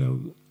 but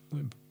we've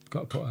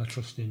got to put our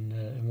trust in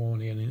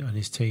Warney and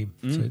his team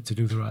to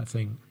do the right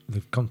thing.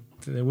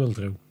 They will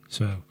do.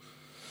 So,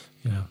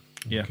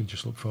 we can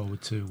just look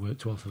forward to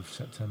 12th of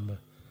September.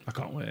 I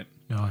can't wait.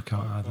 No, I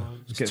can't either.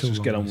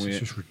 Just get on with It's it.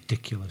 just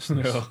ridiculous.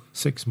 Yeah.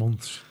 6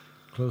 months.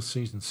 Close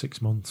season, 6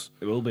 months.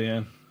 It will be,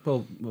 yeah.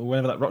 Well,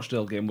 whenever that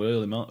Rochdale game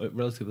were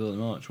relatively early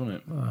March, wasn't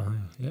it?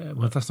 Yeah,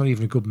 well, that's not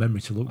even a good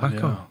memory to look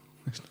back on.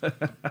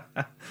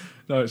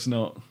 No, it's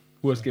not.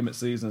 Worst game of the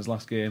season is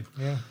last game.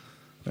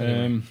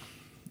 Yeah.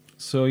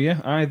 So,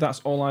 yeah,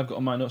 that's all I've got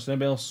on my notes.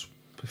 Anybody else,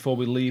 before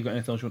we leave, got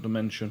anything else you want to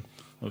mention?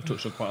 We've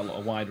touched on quite a lot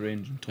of wide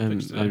range of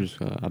topics today.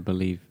 I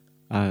believe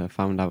I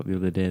found out the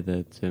other day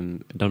that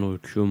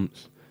Donald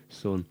Trump's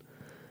son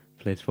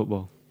plays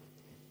football,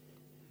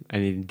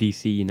 and in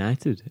DC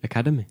United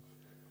Academy.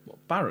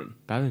 What, Barron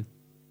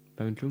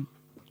Trump.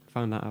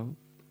 Found that out.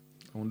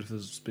 I wonder if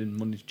there's been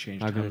money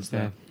changed I'm gonna hands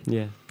say,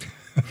 there.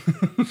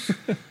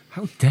 yeah.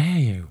 How dare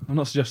you? I'm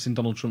not suggesting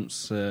Donald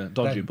Trump's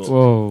dodgy, but...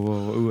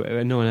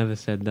 Whoa, no one ever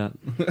said that.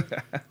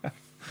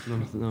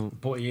 No.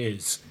 But he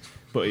is.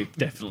 But he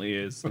definitely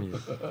is.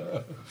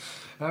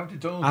 How did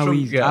Donald How Trump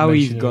he's- get how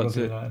mentioned he's in got a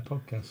to- United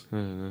podcast? I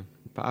don't know.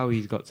 But how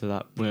he's got to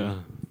that... Yeah.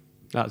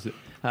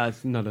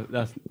 That's not a...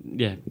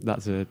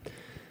 That's a...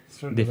 It's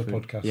for another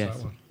different, podcast, yes.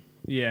 that one.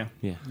 Yeah.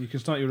 Yeah. You can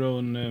start your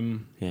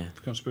own Yeah.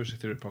 conspiracy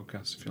theory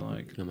podcast if you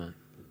like. Come on.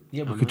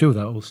 Yeah, we could do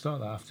that. We'll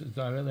start that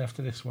directly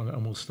after this one,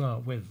 and we'll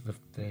start with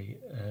the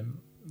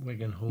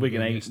Wigan Hull.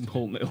 Wigan 8, yesterday.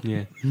 Hull 0.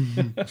 Yeah.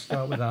 We'll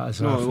start with that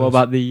as well. What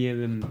about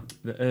the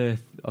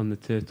earth on the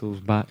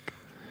turtle's back?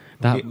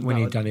 We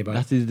need Danny back.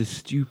 That is the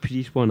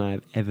stupidest one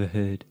I've ever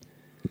heard.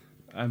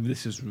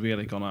 This has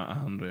really gone out of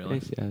hand, really.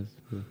 Yes, it has.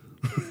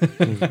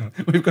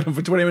 We've gone on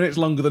for 20 minutes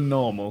longer than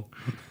normal.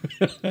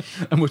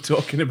 And we're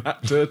talking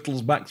about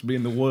turtles' backs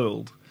being the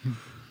world.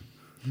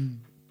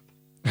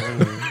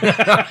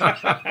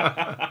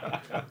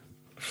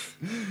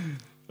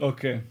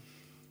 Okay.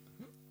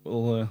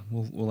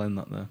 We'll end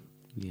that there.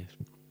 Yes.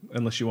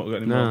 Unless you want to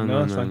get any more. No,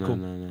 That's fine. Cool.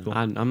 no. Cool.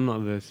 I'm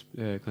not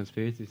the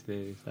conspiracy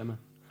theorist, am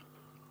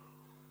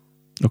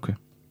I? Okay.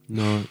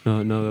 No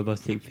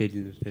robotic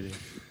pigeons today.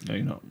 No,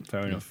 you're not.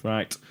 Fair enough.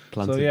 Right.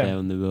 Planted there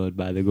on the road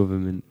by the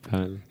government,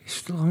 apparently. He's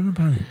still on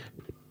about it.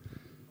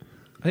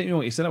 I didn't know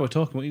what you said. I was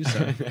talking. What you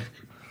said.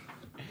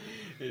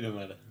 It don't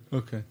matter.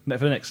 Okay.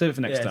 Save it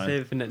for next time.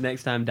 Save it for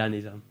next time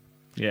Danny's on.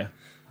 Yeah.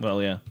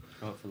 Well, yeah.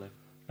 Hopefully.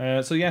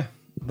 So yeah,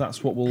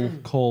 that's what we'll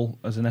call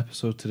as an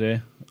episode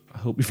today. I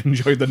hope you've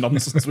enjoyed the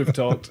nonsense we've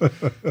talked.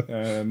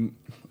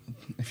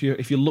 If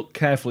you look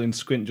carefully and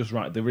squint just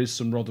right, there is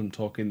some Rotherham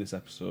talk in this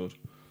episode.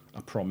 I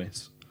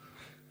promise.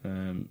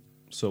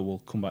 So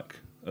we'll come back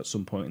at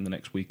some point in the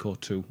next week or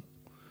two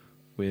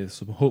with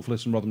hopefully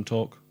some Rotherham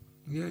talk.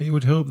 Yeah, you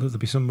would hope that there'd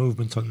be some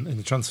movement in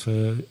the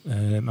transfer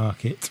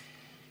market.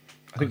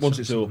 I think once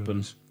it's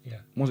open, yeah,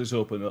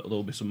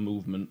 there'll be some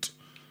movement.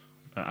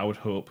 I would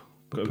hope,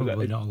 but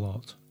probably not a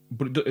lot.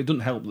 But it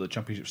doesn't help that the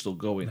Championship's still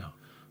going. No.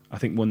 I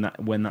think when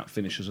that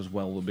finishes as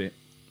well, there'll be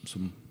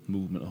some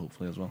movement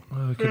hopefully as well.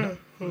 We could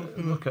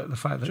look at the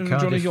fact that Do you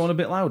want to Cardiff. go on a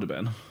bit louder,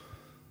 Ben?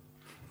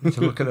 To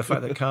look at the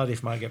fact that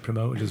Cardiff might get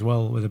promoted as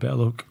well with a bit of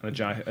luck.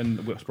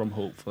 And West Brom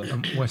hopefully.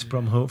 West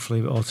Brom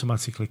hopefully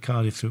automatically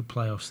Cardiff through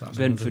playoffs. That's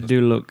Brentford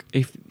do look.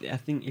 This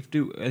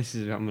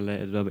is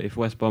unrelated as well, but if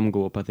West Brom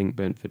go up, I think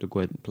Brentford will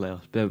go in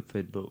playoffs.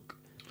 Brentford look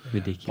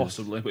Ridiculous.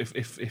 Possibly, but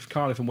if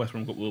Cardiff and West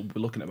Brom we'll be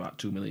looking at about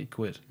 £2 million.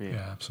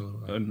 Yeah,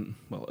 absolutely. And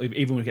well,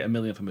 even when we get $1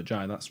 million from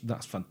Ajay,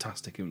 that's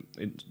fantastic.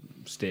 In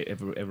state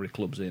every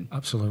club's in.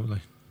 Absolutely.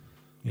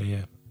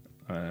 Yeah.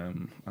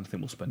 And I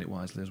think we'll spend it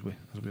wisely as we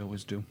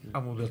always do.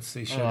 And we'll be able to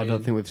see. I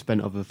don't think we've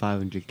spent over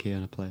 500k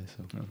on a player.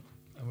 So. No.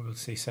 And we're going to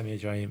see Semi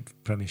Ajay in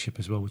Premiership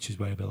as well, which is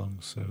where he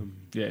belongs. So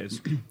Yeah,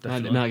 it's Now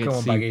definitely. I get come to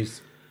on, see-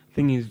 Baggies.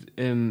 Thing is,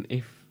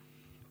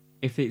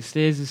 if it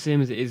stays the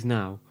same as it is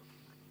now,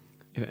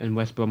 and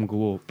West Brom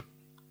go up,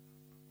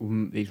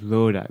 it's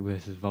Rodak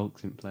versus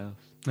Volks in playoffs.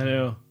 I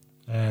know.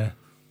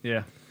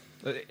 Yeah.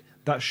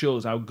 That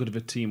shows how good of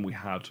a team we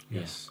had.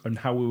 Yes. And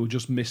how we were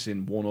just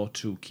missing one or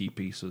two key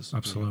pieces.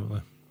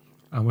 Absolutely.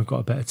 And we've got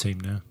a better team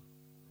now.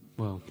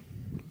 Well,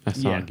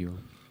 that's Yeah. arguable.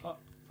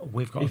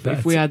 We've got a If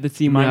better we had the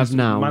team we have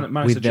now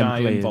minus with them Ajay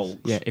and players,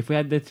 Volks. yeah, if we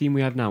had the team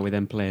we have now with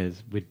them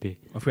players, we'd be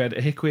If we had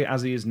Hikwe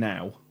as he is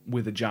now,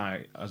 with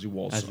Ajay as he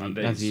was,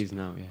 as he is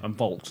now, yeah, and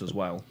Volks as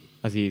well.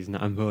 as he is now,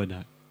 and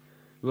Rodak's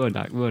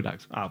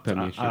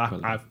Premiership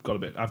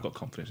quality. I've got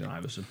confidence in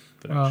Iverson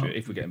for Well, next year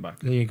if we get him back.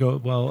 There you go.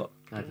 Well,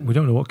 we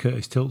don't know what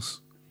Curtis Tilt's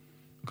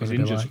going to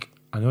be injured. like.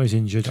 I know he's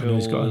injured. I know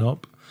he's got an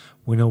up.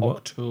 We know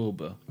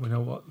October.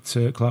 what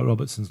Clark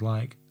Robertson's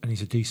like, and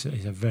he's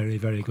a very,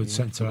 very good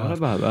centre What half.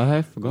 about that?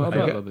 I forgot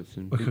about Okay.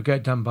 Robertson. We could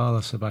get Dan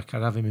Barlaser back.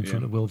 I'd have him in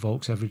front of Will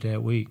Volks every day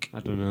a week. I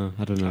don't know.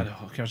 I can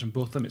imagine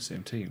both them in the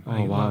same team.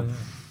 Oh wow, Well,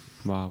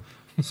 wow.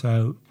 yeah.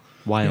 So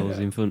Wiles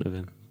in front of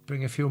him.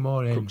 bring a few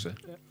more in Crooksy.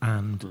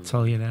 and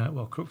tell you now.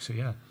 Well, Crooksy,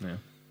 yeah. Yeah.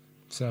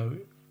 So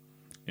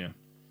Yeah.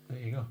 there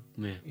you go.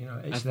 Yeah. You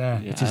know, it's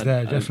there. It is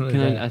there. Definitely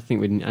there. I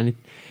think we.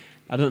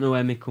 I don't know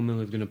where Michael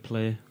Miller's going to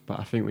play, but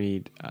I think we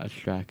need a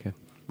striker.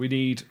 We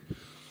need.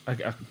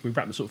 We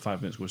wrapped this up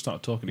 5 minutes ago. We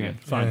started talking again.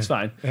 Fine, Yeah. it's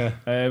fine.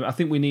 Yeah. I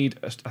think we need.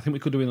 I think we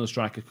could do another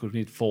striker. Could we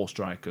need 4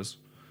 strikers?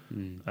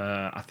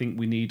 I think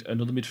we need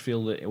another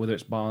midfielder, whether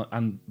it's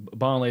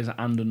Barlaser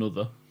and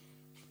another,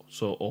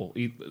 or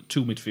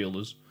 2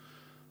 midfielders.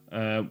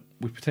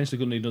 We potentially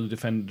going to need another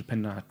defender,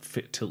 depending on how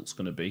fit Tilt's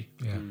going to be.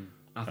 Yeah.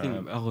 I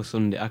think Ola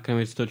Sunday. I can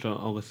just touch on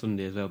Ola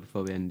Sunday as well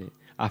before we end it.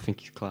 I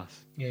think he's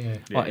class. Yeah.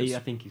 Yeah, I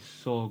think he's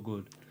so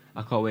good.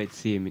 I can't wait to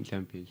see him in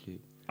Championship.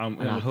 I'm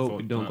And I looking hope forward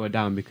we to don't that. go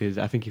down, because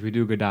I think if we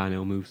do go down,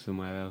 he'll move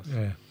somewhere else.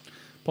 Yeah.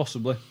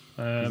 Possibly.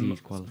 'Cause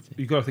he's quality.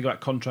 You've got to think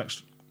about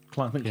contracts.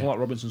 I think Yeah. Clark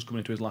Robinson's coming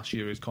into his last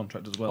year of his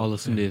contract as well. Ola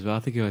Sunday as well. I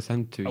think he was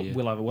sent to you.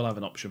 We'll have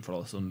an option for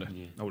Ola Sunday.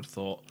 Yeah. I would have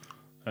thought.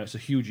 It's a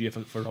huge year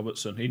for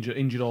Robertson.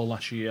 Injured all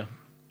last year.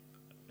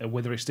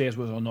 Whether he stays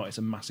with us or not, it's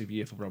a massive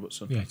year for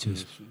Robertson. Yeah, it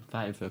is.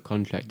 Fighting for a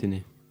contract, isn't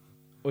he?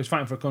 Well, he's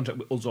fighting for a contract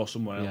with us or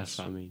somewhere Yeah, else.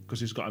 that's what I mean. Because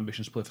he's got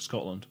ambitions to play for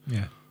Scotland.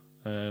 Yeah.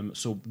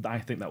 So I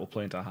think that will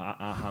play into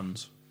our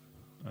hands,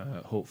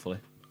 hopefully.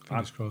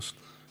 Fingers crossed.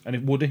 And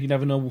if Woody, you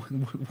never know.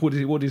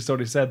 Woody's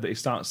already said that he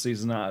starts the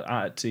season out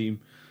at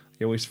team.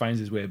 He always finds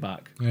his way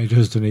back. Yeah, he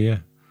does, doesn't he? Yeah.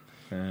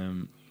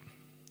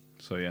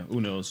 So yeah, who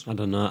knows? I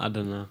don't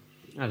know.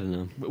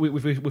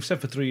 We've said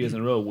for 3 years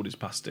in a row Woody's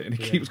passed it, and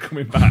he keeps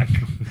coming back.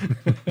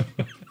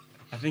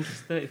 I think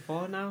he's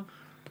 34 now.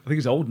 I think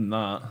he's older than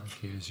that.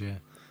 He is, yeah.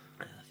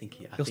 I think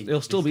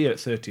He'll still be here at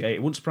 38. It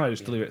wouldn't surprise me if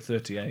he's still here at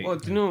 38. Well,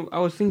 do you know? I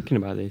was thinking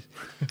about this.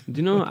 Do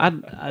you know?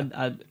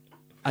 I'd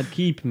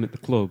keep him at the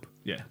club.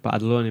 Yeah. But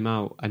I'd loan him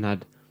out,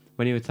 and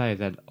when he retires,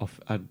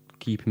 I'd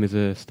keep him as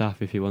a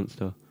staff if he wants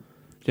to.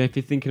 So if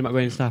you're thinking about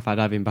going staff, I'd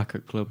have him back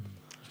at club.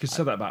 You could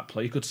say that about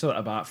play. You could say that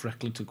about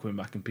Frecklington coming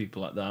back and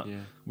people like that. Yeah.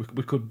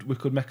 We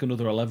could make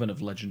another 11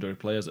 of legendary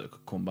players that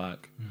could come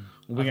back.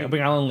 We'll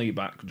bring Alan Lee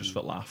back just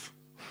for laugh.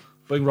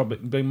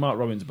 Bring Mark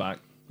Robbins back.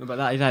 But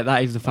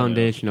that is the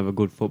foundation of a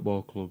good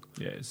football club.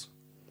 Yeah, it is.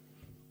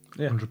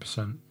 Yeah.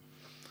 100%.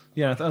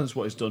 Yeah, I think that's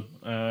what he's done.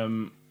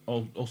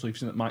 Also, you've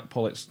seen that Mike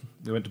Pollitt's,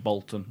 they went to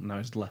Bolton, and now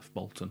he's left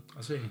Bolton.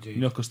 I see you do. You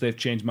know, because they've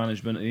changed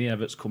management and Ian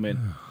Everett's come in.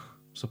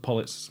 So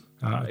Pollitt's,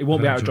 he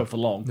won't be out of job for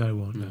long. No, he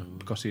won't. No.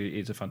 Because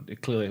he's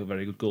clearly a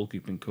very good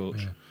goalkeeping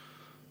coach.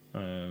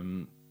 Yeah.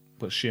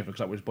 But it's a shame because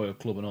that was his boyhood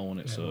club and all,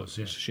 wasn't it? Yeah, So it was,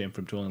 yeah. it's a shame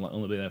for him to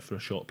only be there for a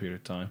short period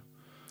of time.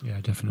 Yeah,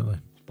 definitely.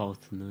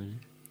 Bolton, though, isn't it?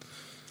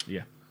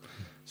 Yeah.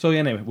 So yeah,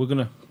 anyway, we're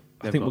gonna.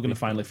 I They've think got we're gonna big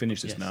finally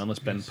finish this Yes. now, unless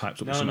Ben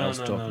pipes up with something else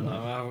to talk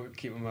about. I'll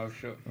keep my mouth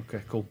shut.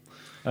 Okay, cool.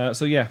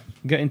 So yeah,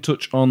 get in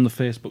touch on the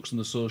Facebooks and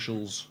the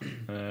socials,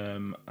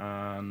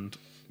 and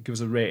give us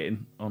a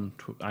rating on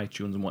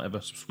iTunes and whatever.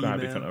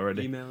 Subscribe if you're not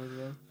already. Email as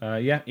well.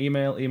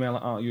 Email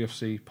at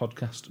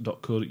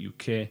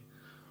artufcpodcast.co.uk.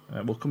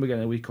 We'll come again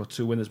in a week or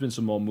two when there's been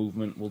some more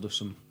movement. We'll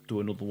do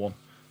another one.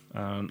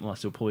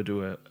 Unless we'll probably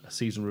do a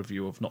season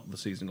review of not the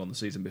season gone, the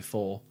season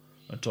before,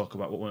 and talk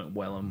about what went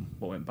well and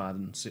what went bad,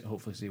 and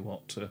hopefully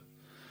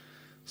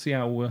see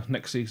how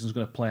next season's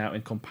going to play out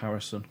in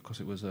comparison,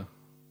 because it was a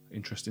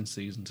interesting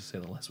season to say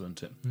the less,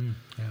 wasn't it? Yeah,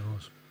 it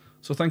was.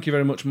 So thank you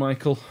very much,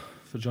 Michael,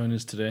 for joining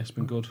us today. It's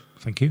been good.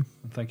 Thank you.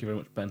 And thank you very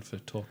much, Ben, for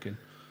talking.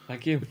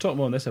 Thank you. We've talked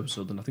more in this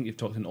episode than I think you've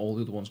talked in all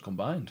the other ones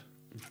combined.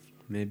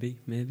 Maybe.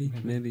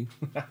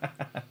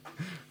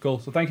 Cool.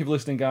 So thank you for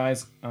listening,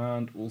 guys,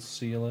 and we'll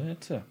see you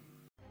later.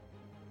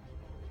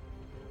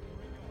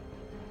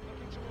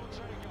 Looking towards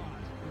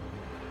Odegaard.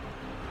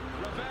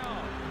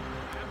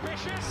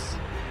 Vicious,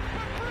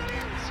 but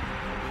brilliant.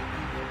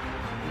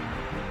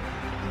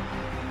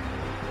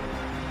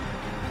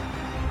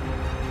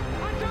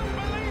 I don't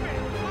believe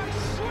it. I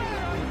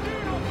swear I do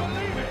not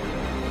believe it.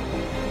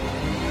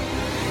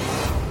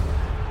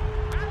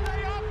 And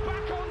they are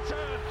back on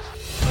terms.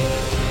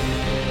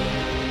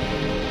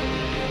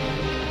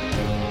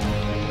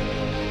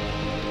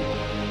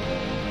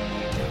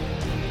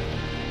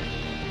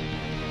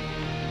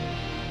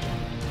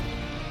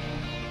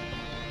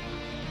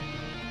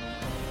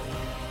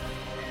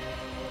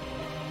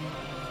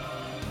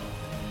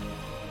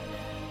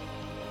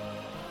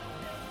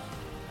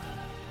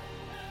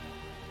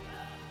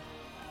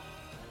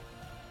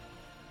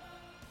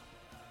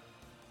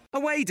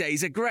 Away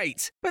days are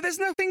great, but there's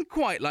nothing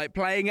quite like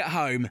playing at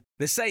home.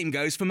 The same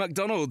goes for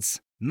McDonald's.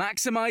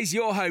 Maximise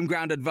your home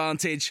ground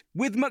advantage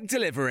with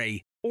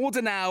McDelivery.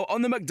 Order now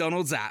on the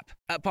McDonald's app.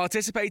 At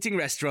participating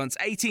restaurants,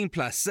 18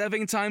 plus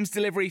serving times,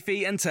 delivery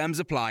fee and terms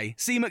apply.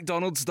 See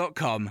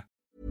mcdonalds.com.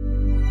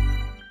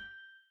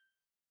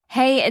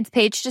 Hey, it's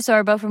Paige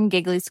DeSorbo from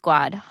Giggly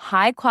Squad.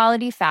 High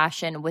quality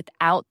fashion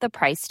without the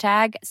price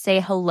tag. Say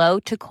hello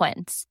to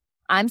Quince.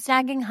 I'm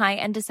snagging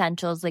high-end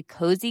essentials like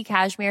cozy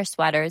cashmere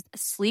sweaters,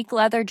 sleek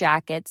leather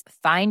jackets,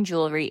 fine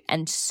jewelry,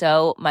 and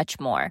so much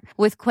more.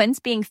 With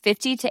Quince being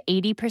 50 to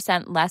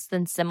 80% less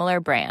than similar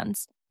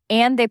brands.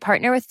 And they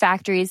partner with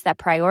factories that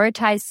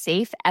prioritize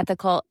safe,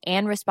 ethical,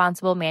 and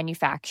responsible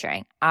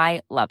manufacturing.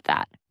 I love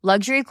that.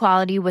 Luxury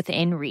quality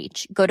within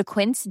reach. Go to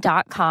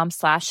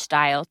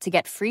quince.com/style to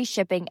get free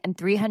shipping and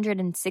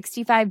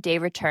 365-day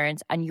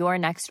returns on your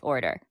next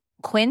order.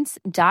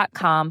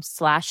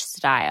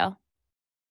 Quince.com/style.